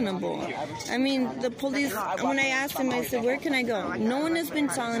reasonable. I mean, the police, when I asked them, I said, where can I go? No one has been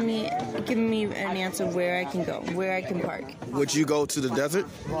telling me, giving me an answer where I can go, where I can park. Would you go to the desert?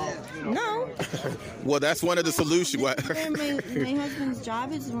 No. Well, that's one of the solutions. Where my husband's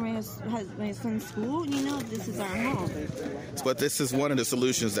job is, where my son's school, this is our home. But this is one of the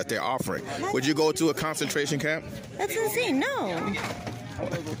solutions that they're offering. Would you go to a concentration camp? That's insane. No.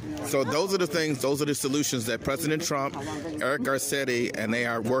 So those are the things, those are the solutions that President Trump, Eric Garcetti, and they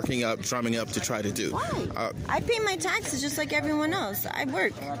are drumming up to try to do. Why? I pay my taxes just like everyone else. I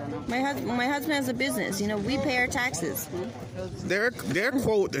work. My husband has a business. We pay our taxes. Their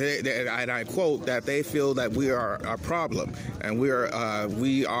quote, and I quote, that they feel that we are a problem, and we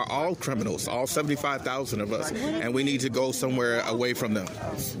are all criminals, all 75,000 of us, and we need to go somewhere away from them.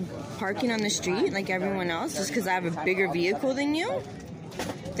 Parking on the street like everyone else just because I have a bigger vehicle than you?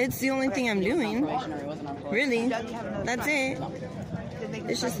 That's the only thing I'm doing. Really. That's it.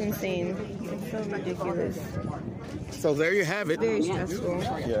 It's just insane. It's so ridiculous. So there you have it. Very stressful.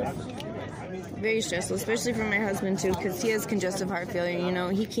 Yeah. Very stressful, especially for my husband, too, because he has congestive heart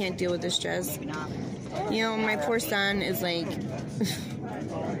failure. He can't deal with the stress. My poor son is like...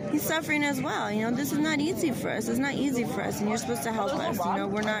 he's suffering as well. This is not easy for us. It's not easy for us, and you're supposed to help us.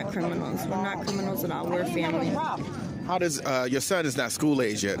 We're not criminals. We're not criminals at all. We're a family. How does your son is not school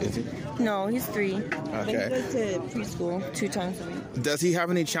age yet, is he? No, he's 3. Okay. But he goes to preschool 2 times a week. Does he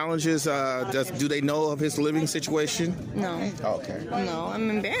have any challenges? Do they know of his living situation? No. Okay. No, I'm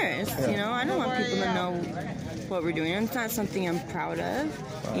embarrassed. Yeah. I don't want people to know what we're doing. It's not something I'm proud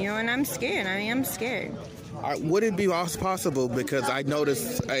of. And I'm scared. I am scared. Would it be possible, because I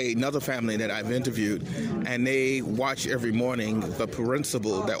noticed another family that I've interviewed, and they watch every morning the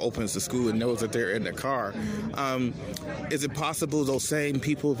principal that opens the school and knows that they're in the car. Is it possible those same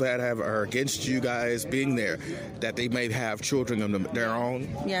people that are against you guys being there, that they may have children of their own?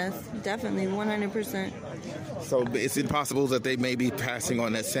 Yes, definitely, 100%. So is it possible that they may be passing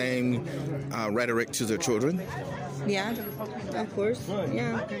on that same rhetoric to their children? Yeah, of course,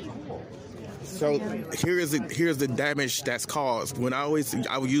 yeah. So here's the damage that's caused. I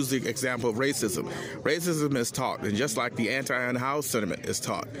will use the example of racism. Racism is taught, and just like the anti-unhoused sentiment is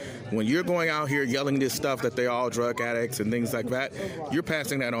taught. When you're going out here yelling this stuff that they're all drug addicts and things like that, you're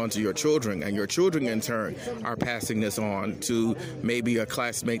passing that on to your children, and your children in turn are passing this on to maybe a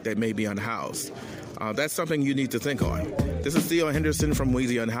classmate that may be unhoused. That's something you need to think on. This is Theo Henderson from We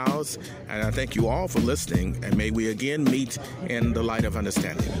the Unhoused, and I thank you all for listening, and may we again meet in the light of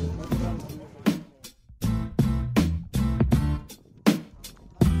understanding.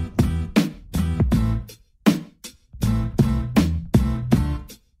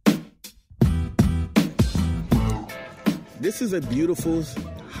 This is a beautiful,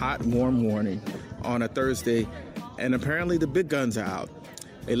 hot, warm morning on a Thursday, and apparently the big guns are out.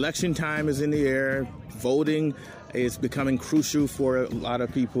 Election time is in the air. Voting is becoming crucial for a lot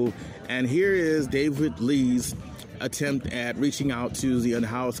of people. And here is David Lee's attempt at reaching out to the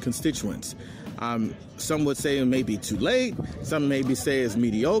unhoused constituents. Some would say it may be too late, some maybe say it's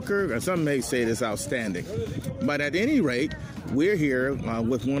mediocre, and some may say it's outstanding. But at any rate, we're here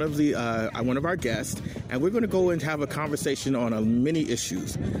with one of our guests, and we're going to go and have a conversation on many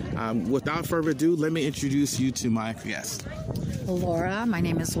issues. Without further ado, let me introduce you to my guest. Laura, my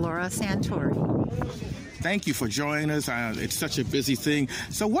name is Laura Santori. Thank you for joining us. It's such a busy thing.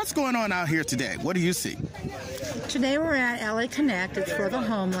 So what's going on out here today? What do you see? Today we're at LA Connect. It's for the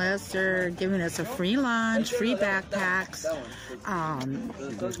homeless. They're giving us a free lunch, free backpacks.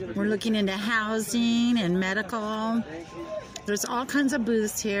 We're looking into housing and medical. There's all kinds of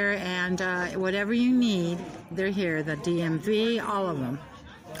booths here, and whatever you need, they're here. The DMV, all of them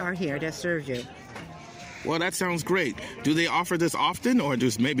are here to serve you. Well, that sounds great. Do they offer this often, or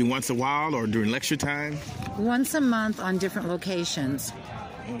just maybe once a while, or during lecture time? Once a month on different locations.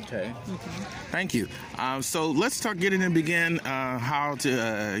 Okay. Thank you. So let's get in and begin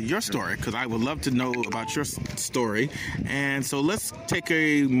your story, because I would love to know about your story. And so let's take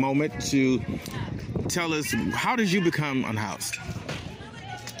a moment to tell us, how did you become unhoused?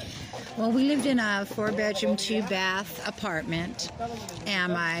 Well, we lived in a 4-bedroom, 2-bath apartment,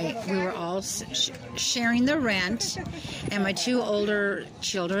 and we were all sharing the rent, and my 2 older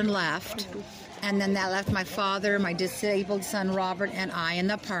children left. And then that left my father, my disabled son Robert, and I in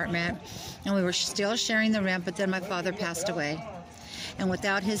the apartment. And we were still sharing the rent, but then my father passed away. And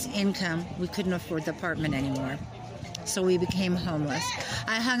without his income, we couldn't afford the apartment anymore. So we became homeless.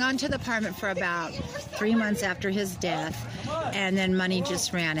 I hung on to the apartment for about 3 months after his death, and then money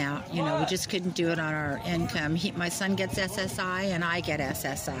just ran out. We just couldn't do it on our income. My son gets SSI, and I get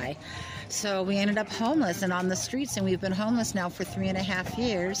SSI. So we ended up homeless and on the streets, and we've been homeless now for 3.5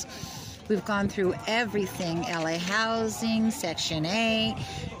 years. We've gone through everything, LA Housing, Section 8.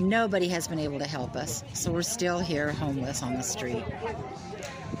 Nobody has been able to help us. So we're still here homeless on the street.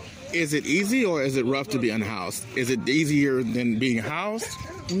 Is it easy or is it rough to be unhoused? Is it easier than being housed?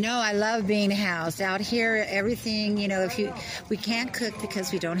 No, I love being housed. Out here, everything, we can't cook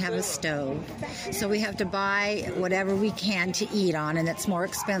because we don't have a stove. So we have to buy whatever we can to eat on, and it's more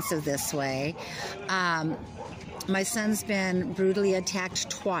expensive this way. My son's been brutally attacked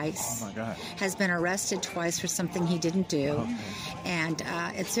twice. Oh, my God. Has been arrested twice for something he didn't do. Okay. And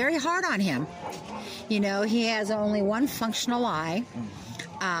it's very hard on him. He has only one functional eye.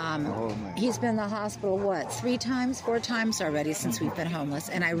 He's been in the hospital, 4 times already since we've been homeless.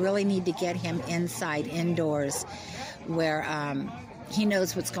 And I really need to get him indoors, where he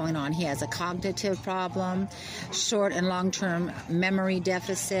knows what's going on. He has a cognitive problem, short and long-term memory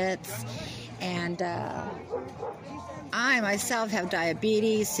deficits, and I myself have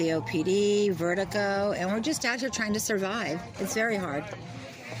diabetes, COPD, vertigo, and we're just out here trying to survive. It's very hard.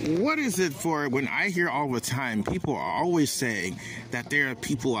 What is it for, when I hear all the time, people are always saying that there are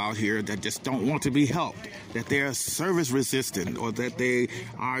people out here that just don't want to be helped, that they're service resistant, or that they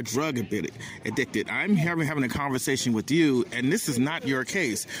are drug addicted. I'm having a conversation with you, and this is not your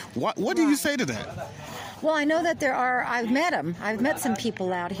case. What do you say to that? Well, I know that I've met them. I've met some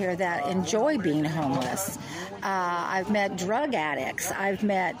people out here that enjoy being homeless. I've met drug addicts. I've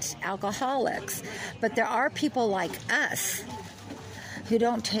met alcoholics. But there are people like us who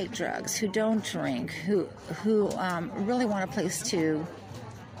don't take drugs, who don't drink, who really want a place to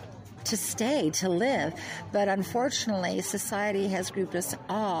stay, to live. But unfortunately, society has grouped us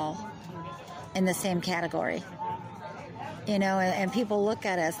all in the same category. And people look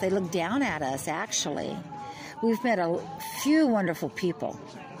at us, they look down at us, actually. We've met a few wonderful people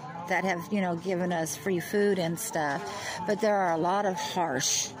that have, given us free food and stuff, but there are a lot of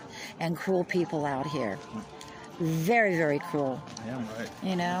harsh and cruel people out here. Very, very cruel. Yeah,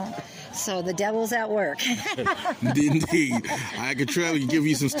 right. So the devil's at work. Indeed. I could travel and give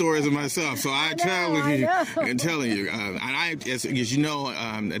you some stories of myself. So I travel with you and telling you. And as you know,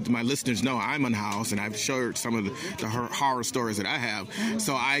 my listeners know, I'm unhoused, and I've shared some of the horror stories that I have.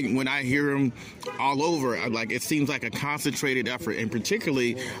 So when I hear them all over, it seems like a concentrated effort. And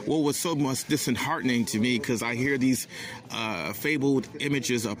particularly, what was so much disheartening to me, because I hear these fabled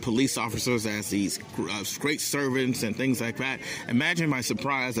images of police officers as these great servants and things like that. Imagine my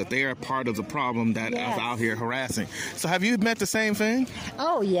surprise that they are part of the problem that is out here harassing. So have you met the same thing?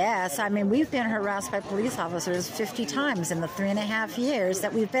 Oh, yes. We've been harassed by police officers 50 times in the 3.5 years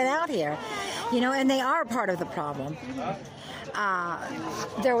that we've been out here. And they are part of the problem.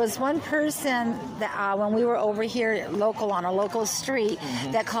 There was one person that when we were over here on a local street,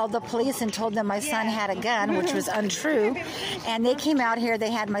 that called the police and told them my son had a gun, which was untrue. And they came out here,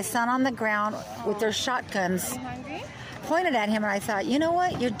 they had my son on the ground with their shotguns pointed at him, and I thought, you know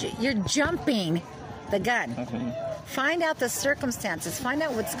what? You're jumping the gun. Find out the circumstances. Find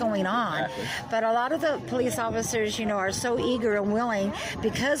out what's going on. But a lot of the police officers, are so eager and willing,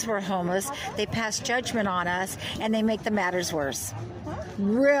 because we're homeless, they pass judgment on us, and they make the matters worse.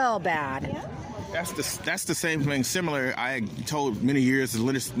 Real bad. That's the same thing. Similar, I told many years, the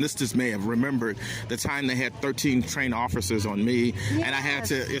listeners may have remembered the time they had 13 trained officers on me, and I had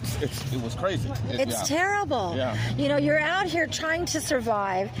to, it was crazy. It's terrible. Yeah. You're out here trying to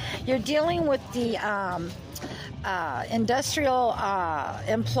survive. You're dealing with the industrial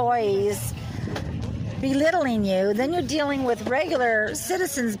employees belittling you, then you're dealing with regular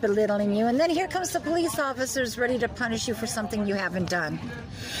citizens belittling you, and then here comes the police officers ready to punish you for something you haven't done.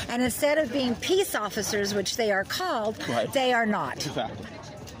 And instead of being peace officers, which they are called, they are not. Exactly.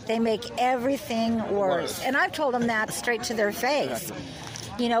 They make everything worse. And I've told them that straight to their face.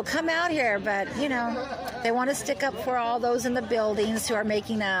 Come out here, but, They want to stick up for all those in the buildings who are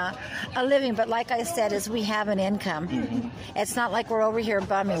making a living. But like I said, is we have an income. Mm-hmm. It's not like we're over here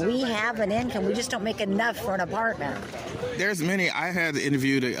bumming. We have an income. We just don't make enough for an apartment. There's many. I had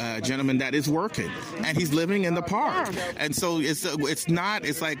interviewed a gentleman that is working, and he's living in the park. And so it's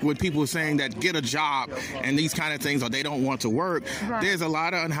like when people are saying that get a job and these kind of things, or they don't want to work. Right. There's a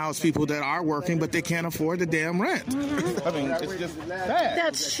lot of unhoused people that are working, but they can't afford the damn rent. Mm-hmm. I mean, it's just bad.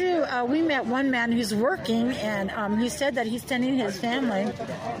 That's true. We met one man who's working, and he said that he's sending his family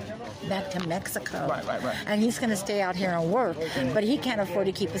back to Mexico. Right. And he's going to stay out here and work, but he can't afford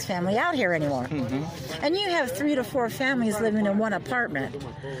to keep his family out here anymore. Mm-hmm. And you have 3 to 4 families living in one apartment.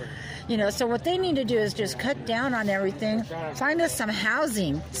 So what they need to do is just cut down on everything, find us some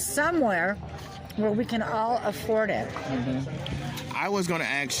housing somewhere where we can all afford it. Mm-hmm. I was going to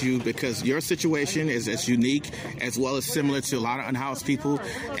ask you, because your situation is as unique as well as similar to a lot of unhoused people,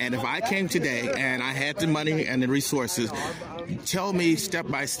 and if I came today and I had the money and the resources, tell me step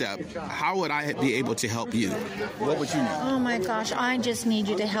by step, how would I be able to help you? What would you need? Oh my gosh, I just need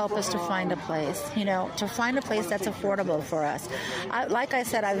you to help us to find a place, to find a place that's affordable for us. Like I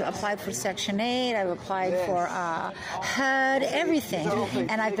said, I've applied for Section 8, I've applied for HUD, everything,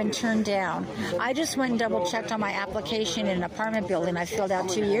 and I've been turned down. I just went and double checked on my application in an apartment building I filled out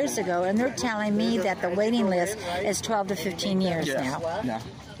 2 years ago, and they're telling me that the waiting list is 12 to 15 years now. Yeah.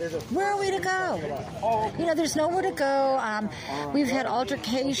 Where are we to go? There's nowhere to go. We've had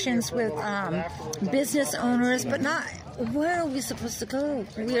altercations with business owners, but not. Where are we supposed to go?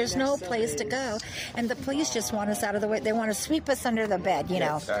 There's no place to go. And the police just want us out of the way. They want to sweep us under the bed,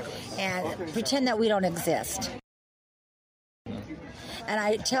 and pretend that we don't exist. And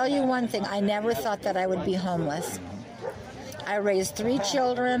I tell you one thing, I never thought that I would be homeless. I raised 3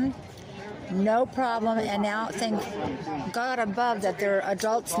 children, no problem, and now thank God above that they're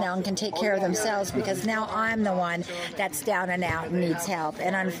adults now and can take care of themselves, because now I'm the one that's down and out and needs help,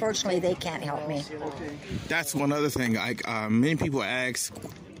 and unfortunately they can't help me. That's one other thing. Many people ask,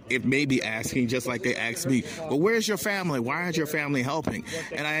 it may be asking, just like they asked me, well, where's your family? Why aren't your family helping?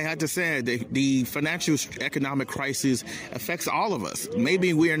 And I had to say the financial economic crisis affects all of us.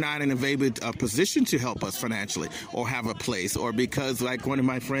 Maybe we are not in a position to help us financially or have a place, or because like one of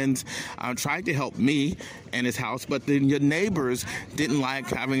my friends tried to help me in his house, but then your neighbors didn't like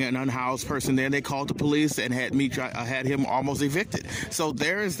having an unhoused person there. They called the police and had him almost evicted. So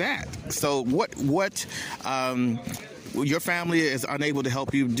there is that. So what your family is unable to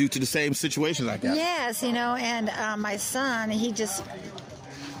help you due to the same situation like that. Yes, and my son, he just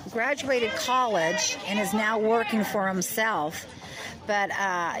graduated college and is now working for himself, but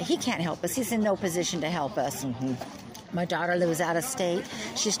he can't help us. He's in no position to help us. Mm-hmm. My daughter lives out of state.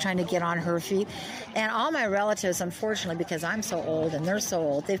 She's trying to get on her feet. And all my relatives, unfortunately, because I'm so old and they're so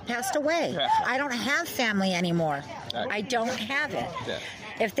old, they've passed away. I don't have family anymore. I don't have it.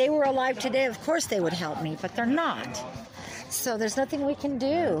 If they were alive today, of course they would help me, but they're not. So there's nothing we can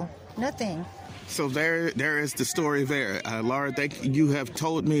do. Nothing. So there is the story there. Laura, you have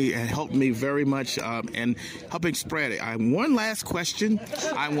told me and helped me very much in helping spread it. One last question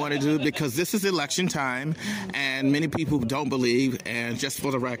I want to do, because this is election time and many people don't believe, and just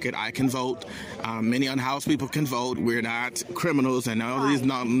for the record, I can vote. Many unhoused people can vote. We're not criminals and all these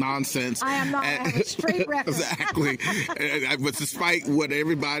nonsense. I am not. I have a straight record. Exactly. But despite what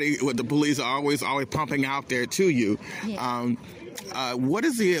the police are always pumping out there to you, what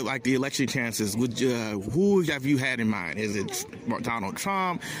is the election chances? Who have you had in mind? Is it Donald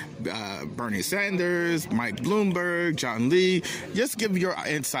Trump, Bernie Sanders, Mike Bloomberg, John Lee? Just give your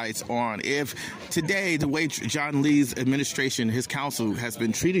insights on if today, the way John Lee's administration, his council has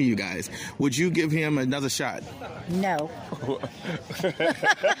been treating you guys, would you give him another shot? No.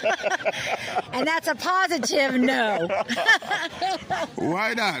 And that's a positive no.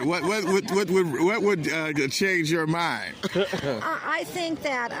 Why not? What would change your mind? I think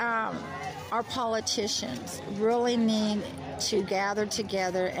that our politicians really need to gather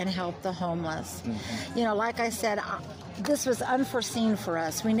together and help the homeless. Mm-hmm. Like I said, this was unforeseen for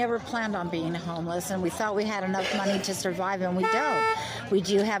us. We never planned on being homeless, and we thought we had enough money to survive, and we don't. We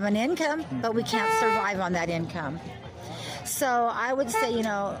do have an income, but we can't survive on that income. So I would say,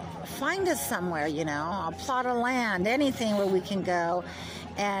 find us somewhere, a plot of land, anything where we can go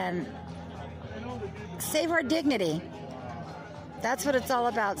and save our dignity. That's what it's all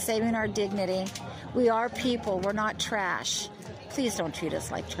about, saving our dignity. We are people. We're not trash. Please don't treat us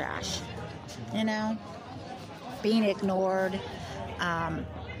like trash. Being ignored. And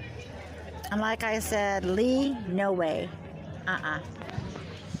like I said, Lee, no way.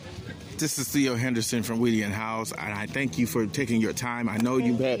 This is Theo Henderson from Weedy & House, and I thank you for taking your time. I know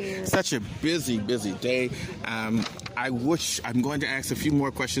you've had such a busy day. I'm going to ask a few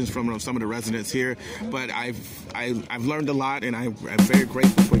more questions from some of the residents here, but I've learned a lot, and I'm very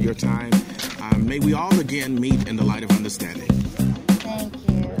grateful for your time. May we all again meet in the light of understanding. Thank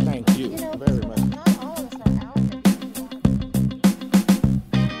you. Thank you very much.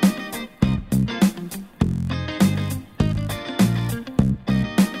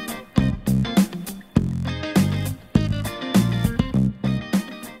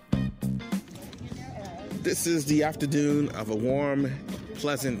 This is the afternoon of a warm,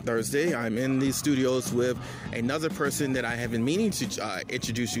 pleasant Thursday. I'm in these studios with another person that I have been meaning to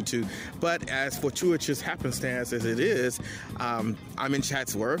introduce you to, but as fortuitous happenstance as it is, I'm in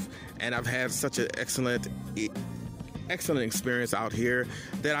Chatsworth, and I've had such an excellent experience out here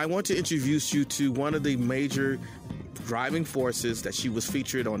that I want to introduce you to one of the major driving forces that she was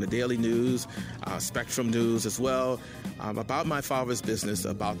featured on the Daily News, Spectrum News as well, about my father's business,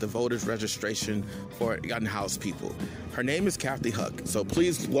 about the voters registration for unhoused people. Her name is Kathy Huck, so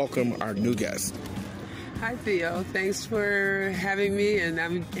please welcome our new guest. Hi, Theo. Thanks for having me, and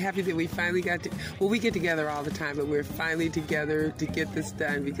I'm happy that we finally we get together all the time, but we're finally together to get this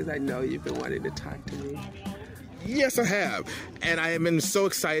done because I know you've been wanting to talk to me. Yes, I have. And I have been so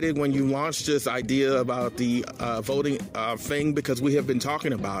excited when you launched this idea about the voting thing, because we have been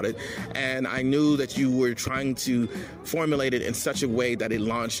talking about it. And I knew that you were trying to formulate it in such a way that it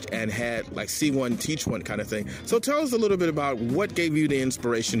launched and had like see one, teach one kind of thing. So tell us a little bit about what gave you the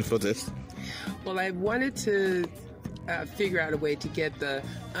inspiration for this. Well, I wanted to figure out a way to get the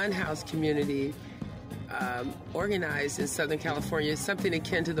unhoused community organized in Southern California, something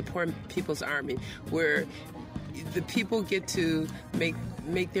akin to the Poor People's Army, where the people get to make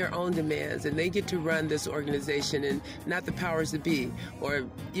their own demands, and they get to run this organization, and not the powers that be, or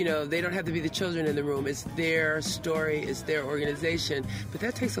they don't have to be the children in the room. It's their story, it's their organization, but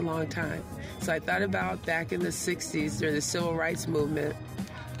that takes a long time. So I thought about back in the 60s during the civil rights movement,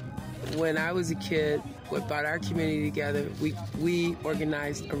 when I was a kid, what brought our community together, we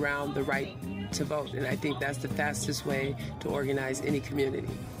organized around the right to vote, and I think that's the fastest way to organize any community.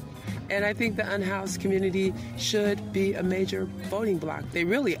 And I think the unhoused community should be a major voting bloc. They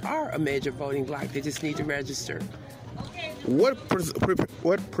really are a major voting bloc. They just need to register. What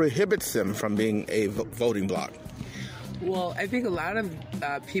prohibits them from being a voting bloc? Well, I think a lot of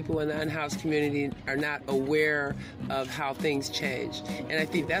people in the unhoused community are not aware of how things change. And I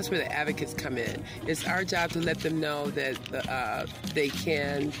think that's where the advocates come in. It's our job to let them know that they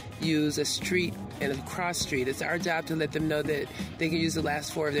can use a street and a cross street. It's our job to let them know that they can use the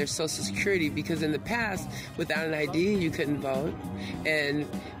last four of their Social Security, because in the past, without an ID, you couldn't vote. And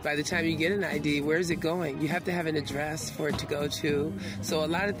by the time you get an ID, where is it going? You have to have an address for it to go to. So a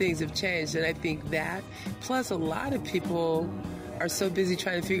lot of things have changed, and I think that, plus a lot of people are so busy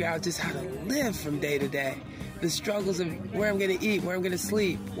trying to figure out just how to live from day to day. The struggles of where I'm going to eat, where I'm going to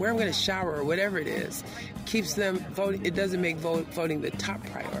sleep, where I'm going to shower, or whatever it is, keeps them voting. It doesn't make voting the top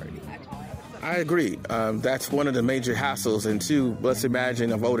priority. I agree. That's one of the major hassles. And two, let's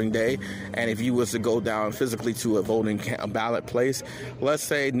imagine a voting day, and if you was to go down physically to a ballot place, let's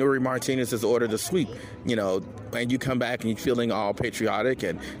say Nuri Martinez has ordered a sweep, and you come back and you're feeling all patriotic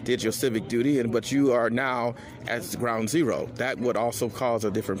and did your civic duty, but you are now at ground zero. That would also cause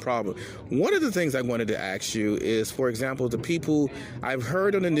a different problem. One of the things I wanted to ask you is, for example, the people I've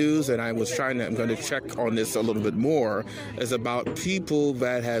heard on the news, and I'm going to check on this a little bit more, is about people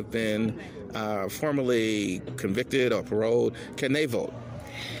that have been formally convicted or paroled. Can they vote?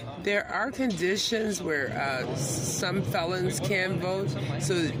 There are conditions where some felons can vote.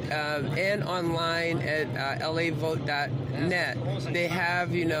 So, and online at lavote.net, they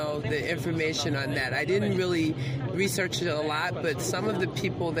have, the information on that. I didn't really research it a lot, but some of the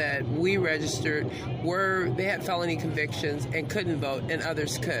people that we registered they had felony convictions and couldn't vote, and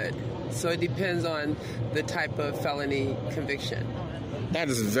others could. So it depends on the type of felony conviction. That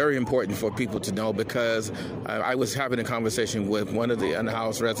is very important for people to know, because I was having a conversation with one of the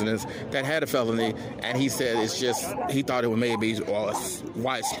unhoused residents that had a felony, and he said he thought it would maybe be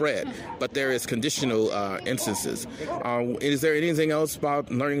widespread, but there is conditional instances. Is there anything else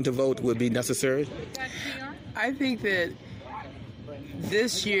about learning to vote would be necessary? I think that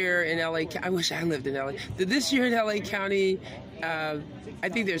this year in LA, I wish I lived in LA. This year in LA County, I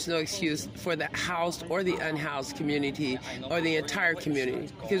think there's no excuse for the housed or the unhoused community or the entire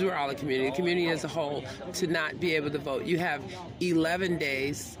community, because we're all a community, the community as a whole, to not be able to vote. You have 11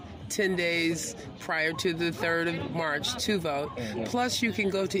 days 10 days prior to the 3rd of March to vote. Plus, you can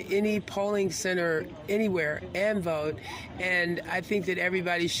go to any polling center anywhere and vote. And I think that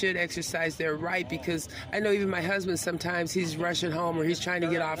everybody should exercise their right, because I know even my husband, sometimes he's rushing home or he's trying to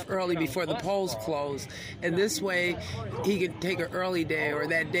get off early before the polls close. And this way, he can take an early day, or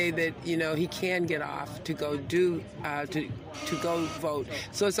that day that, he can get off to go to go vote.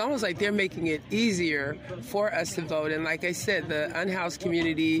 So it's almost like they're making it easier for us to vote. And like I said, the unhoused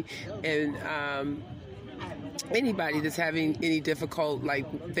community and anybody that's having any difficult, like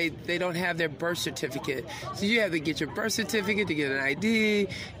they don't have their birth certificate. So you have to get your birth certificate to get an ID.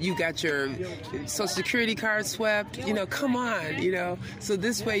 You got your Social Security card swept. Come on, So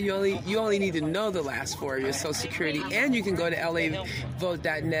this way you only need to know the last four of your Social Security, and you can go to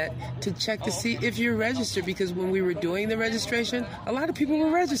lavote.net to check to see if you're registered, because when we were doing the registration, a lot of people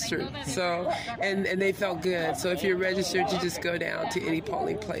were registered. So, and they felt good. So if you're registered, you just go down to any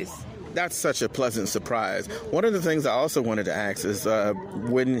polling place. That's such a pleasant surprise. One of the things I also wanted to ask is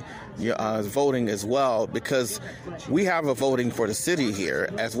when you're voting as well, because we have a voting for the city here,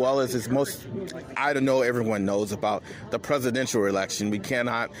 as well as I don't know, everyone knows about the presidential election. We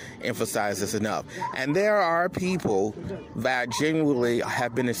cannot emphasize this enough. And there are people that genuinely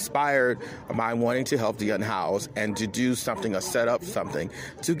have been inspired by wanting to help the unhoused and to do something or set up something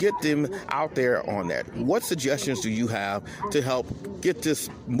to get them out there on that. What suggestions do you have to help get this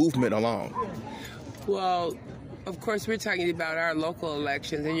movement along? Well, of course, we're talking about our local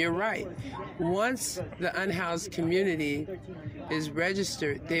elections, and you're right. Once the unhoused community is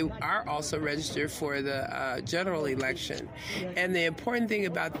registered, they are also registered for the general election. And the important thing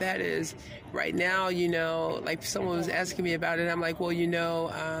about that is, right now, like someone was asking me about it, I'm like, well,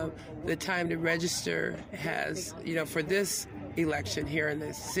 the time to register has, for this election here in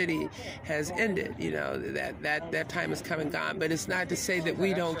the city has ended. That time has come and gone. But it's not to say that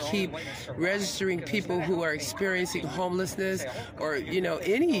we don't keep registering people who are experiencing homelessness, or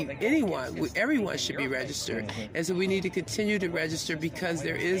anyone. Everyone should be registered, and so we need to continue to register, because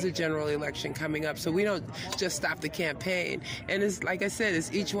there is a general election coming up. So we don't just stop the campaign. And it's like I said,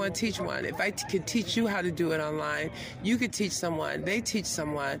 it's each one teach one. If I could teach you how to do it online, you could teach someone. They teach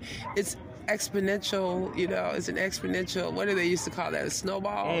someone. It's exponential, it's an exponential, what do they used to call that, a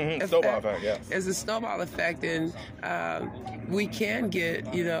snowball effect? Snowball effect, yes. It's a snowball effect, and we can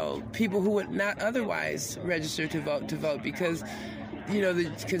get, people who would not otherwise register to vote, because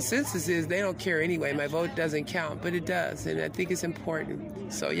the consensus is they don't care anyway. My vote doesn't count, but it does, and I think it's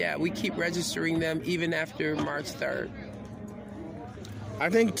important. So yeah, we keep registering them even after March 3rd. I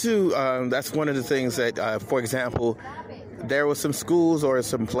think too, that's one of the things that, for example, there were some schools or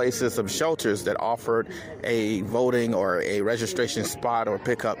some places, some shelters that offered a voting or a registration spot or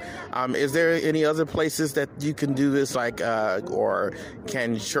pickup. Is there any other places that you can do this, like, or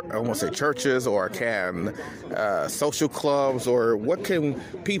can, I won't say churches, or can social clubs, or what can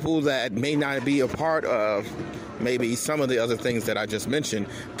people that may not be a part of maybe some of the other things that I just mentioned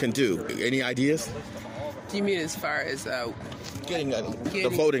can do? Any ideas? Do you mean as far as getting the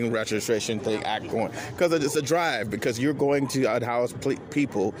voting registration thing act going? Because it's a drive, because you're going to unhoused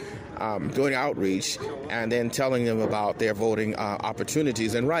people, doing outreach, and then telling them about their voting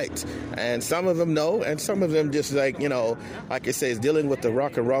opportunities and rights. And some of them know, and some of them just like it says, dealing with the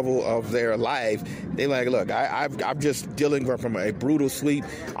rock and rubble of their life. They like, look, I'm just dealing from a brutal sweep.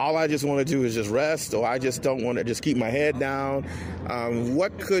 All I just want to do is just rest, or I just don't want to just keep my head down.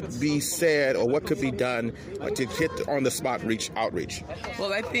 What could be said, or what could be done to hit on the spot outreach?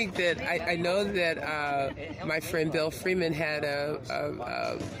 Well, I think that I know that my friend Bill Freeman had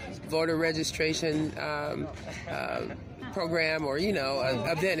a voter registration program, or an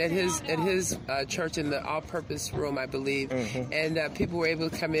event at his church in the all-purpose room, I believe, and people were able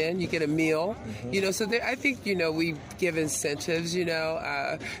to come in. You get a meal, So I think we give incentives.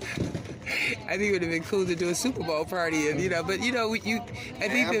 I think it would have been cool to do a Super Bowl party, and but I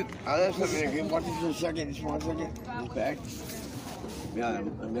think that. That's something. Watch this for a second. Just 1 second. Just back. Yeah,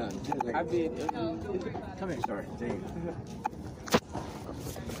 I'm done. Come here. Sorry. Thank you.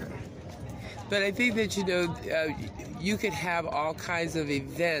 But I think that, you could have all kinds of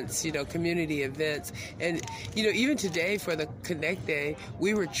events, community events. And, even today for the Connect Day,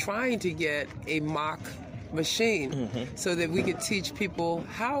 we were trying to get a mock machine so that we could teach people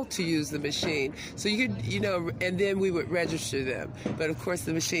how to use the machine. So you could, and then we would register them. But of course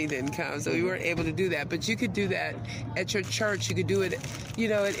the machine didn't come, so we weren't able to do that. But you could do that at your church. You could do it,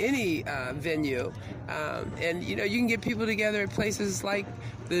 at any venue. And, you can get people together at places like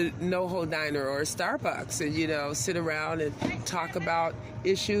the NoHo Diner or Starbucks and, sit around and talk about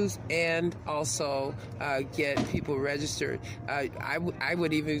issues and also get people registered. I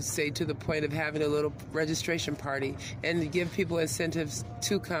would even say to the point of having a little registration party and give people incentives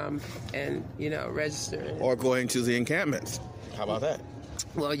to come and, register. Or going to the encampments. How about that?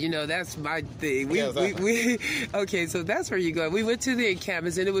 Well, that's my thing. Okay, so that's where you go. We went to the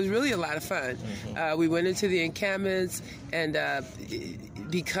encampments, and it was really a lot of fun. Mm-hmm. We went into the encampments, and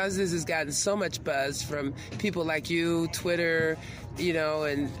because this has gotten so much buzz from people like you, Twitter,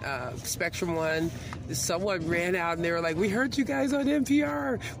 and Spectrum One, someone ran out and they were like, "We heard you guys on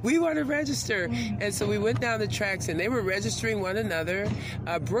NPR. We want to register." Mm-hmm. And so we went down the tracks, and they were registering one another.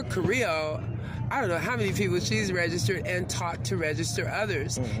 Brooke Carrillo, I don't know how many people she's registered and taught to register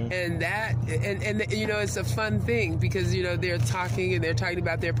others. Mm-hmm. And that, and it's a fun thing because, they're talking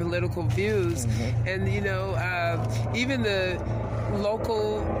about their political views. Mm-hmm. And, even the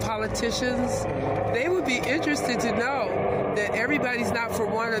local politicians, they would be interested to know that everybody's not for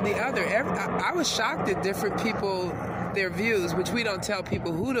one or the other. I was shocked at different people, their views, which we don't tell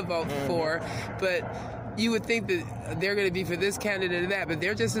people who to vote for, but you would think that they're going to be for this candidate or that, but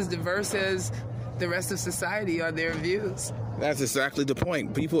they're just as diverse as the rest of society on their views. That's exactly the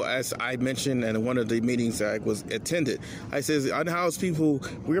point. People, as I mentioned in one of the meetings I was attended, I says, unhoused people,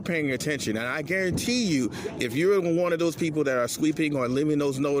 we're paying attention. And I guarantee you, if you're one of those people that are sweeping or leaving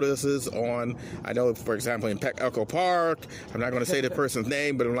those notices on, I know, for example, in Echo Park, I'm not going to say the person's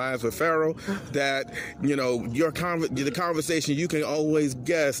name, but in lines with Farrell, that, the conversation, you can always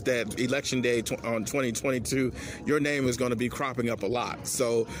guess that Election Day on 2022, your name is going to be cropping up a lot.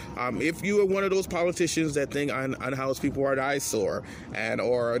 So if you are one of those politicians that think unhoused people are the eyesore,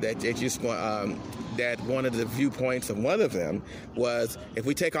 or that they just that one of the viewpoints of one of them was, if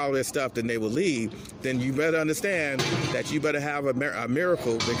we take all this stuff, then they will leave. Then you better understand that you better have a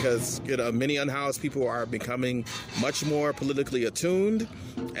miracle, because many unhoused people are becoming much more politically attuned,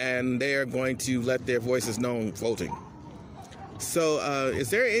 and they are going to let their voices known voting. So, is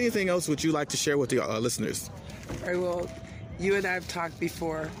there anything else would you like to share with the listeners? Very well. You and I have talked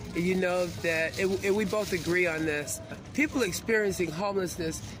before, and that, and we both agree on this. People experiencing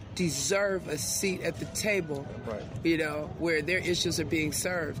homelessness deserve a seat at the table, right, where their issues are being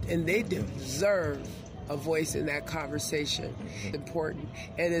served, and they deserve a voice in that conversation. It's important.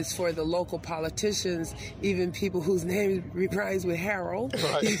 And it's for the local politicians, even people whose name rhymes with Harold.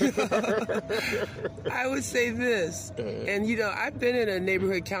 Right. I would say this, and I've been in a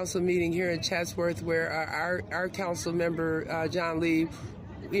neighborhood council meeting here in Chatsworth where our council member, John Lee,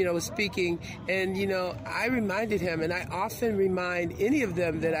 was speaking, and, I reminded him, and I often remind any of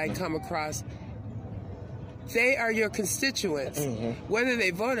them that I come across, they are your constituents. Mm-hmm. Whether they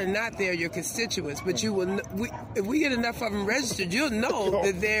vote or not, they are your constituents. But you will, if we get enough of them registered, you'll know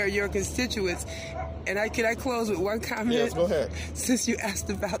that they are your constituents. And can I close with one comment? Yes, go ahead. Since you asked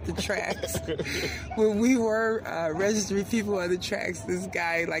about the tracks. When we were registering people on the tracks, this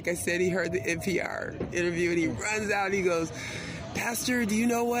guy, like I said, he heard the NPR interview, and he runs out and he goes, "Pastor, do you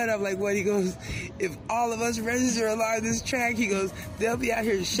know what?" I'm like, "What?" He goes, "If all of us register along this track," he goes, "they'll be out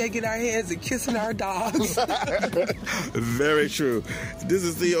here shaking our hands and kissing our dogs." Very true. This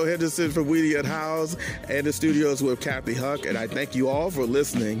is Theo Henderson from Weedy and House, and the studios with Kathy Huck, and I thank you all for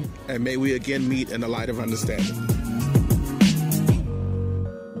listening, and may we again meet in the light of understanding.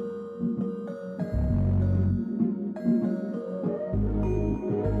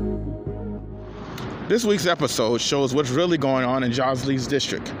 This week's episode shows what's really going on in John Lee's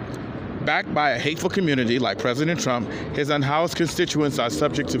district. Backed by a hateful community like President Trump, his unhoused constituents are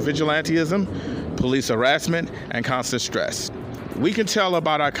subject to vigilantism, police harassment, and constant stress. We can tell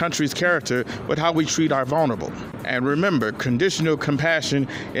about our country's character with how we treat our vulnerable. And remember, conditional compassion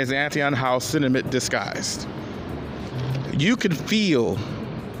is anti-unhoused sentiment disguised. You can feel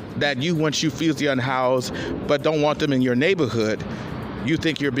that once you feel the unhoused, but don't want them in your neighborhood, you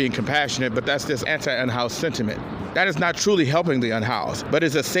think you're being compassionate, but that's just anti-unhoused sentiment. That is not truly helping the unhoused, but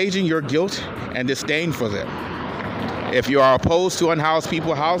is assuaging your guilt and disdain for them. If you are opposed to unhoused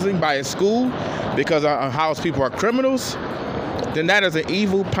people housing by a school because unhoused people are criminals, then that is an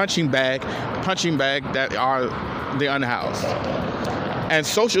evil punching bag that are the unhoused. And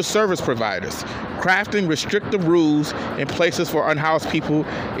social service providers crafting restrictive rules in places for unhoused people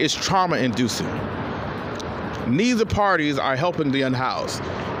is trauma-inducing. Neither parties are helping the unhoused.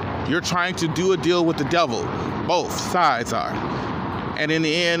 You're trying to do a deal with the devil. Both sides are. And in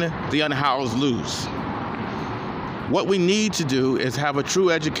the end, the unhoused lose. What we need to do is have a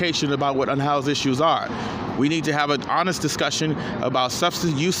true education about what unhoused issues are. We need to have an honest discussion about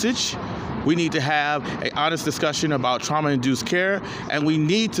substance usage, We need to have an honest discussion about trauma-induced care, and we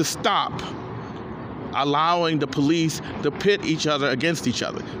need to stop allowing the police to pit each other against each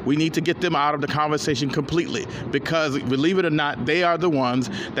other. We need to get them out of the conversation completely because, believe it or not, they are the ones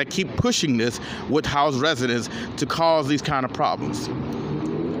that keep pushing this with house residents to cause these kind of problems.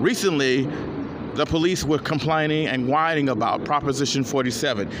 Recently, the police were complaining and whining about Proposition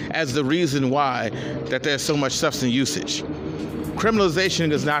 47 as the reason why that there's so much substance usage.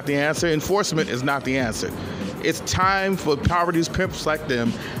 Criminalization is not the answer. Enforcement is not the answer. It's time for poverty's pimps like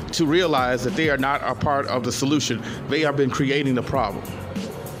them to realize that they are not a part of the solution. They have been creating the problem.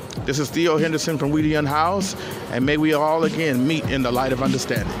 This is Theo Henderson from Weedy Young House, and may we all again meet in the light of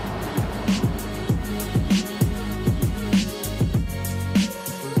understanding.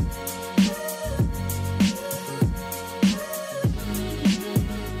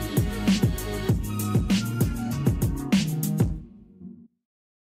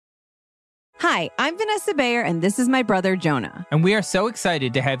 Hi, I'm Vanessa Bayer, and this is my brother, Jonah. And we are so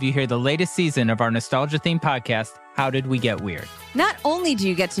excited to have you hear the latest season of our nostalgia-themed podcast, How Did We Get Weird? Not only do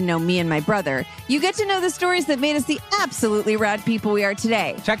you get to know me and my brother, you get to know the stories that made us the absolutely rad people we are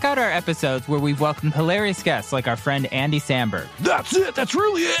today. Check out our episodes where we've welcomed hilarious guests like our friend Andy Samberg. That's it. That's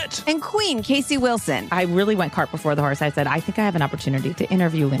really it. And Queen Casey Wilson. I really went cart before the horse. I said, I think I have an opportunity to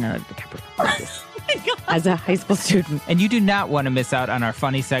interview Leonardo DiCaprio. As a high school student. And you do not want to miss out on our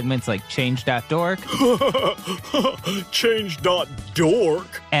funny segments like Change.dork.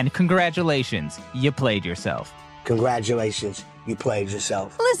 Change.dork. And congratulations, you played yourself. Congratulations, you played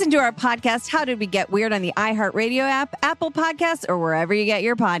yourself. Listen to our podcast, How Did We Get Weird, on the iHeartRadio app, Apple Podcasts, or wherever you get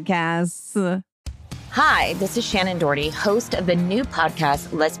your podcasts. Hi, this is Shannon Doherty, host of the new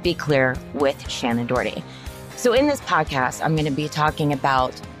podcast, Let's Be Clear with Shannon Doherty. So in this podcast, I'm going to be talking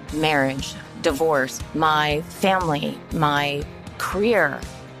about marriage, divorce, my family, my career.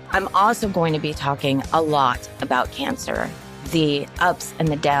 I'm also going to be talking a lot about cancer, the ups and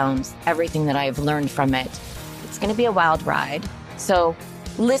the downs, everything that I've learned from it. It's going to be a wild ride. So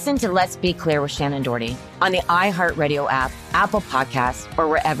listen to Let's Be Clear with Shannon Doherty on the iHeartRadio app, Apple Podcasts, or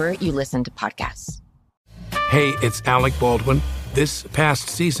wherever you listen to podcasts. Hey, it's Alec Baldwin. This past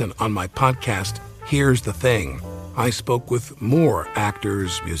season on my podcast, Here's the Thing, I spoke with more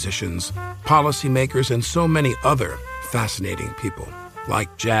actors, musicians, policymakers, and so many other fascinating people,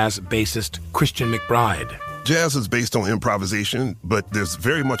 like jazz bassist Christian McBride. Jazz is based on improvisation, but there's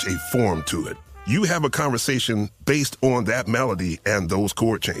very much a form to it. You have a conversation based on that melody and those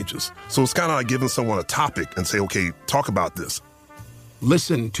chord changes. So it's kind of like giving someone a topic and say, okay, talk about this.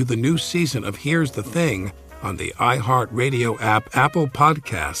 Listen to the new season of Here's the Thing on the iHeartRadio app, Apple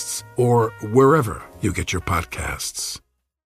Podcasts, or wherever you get your podcasts.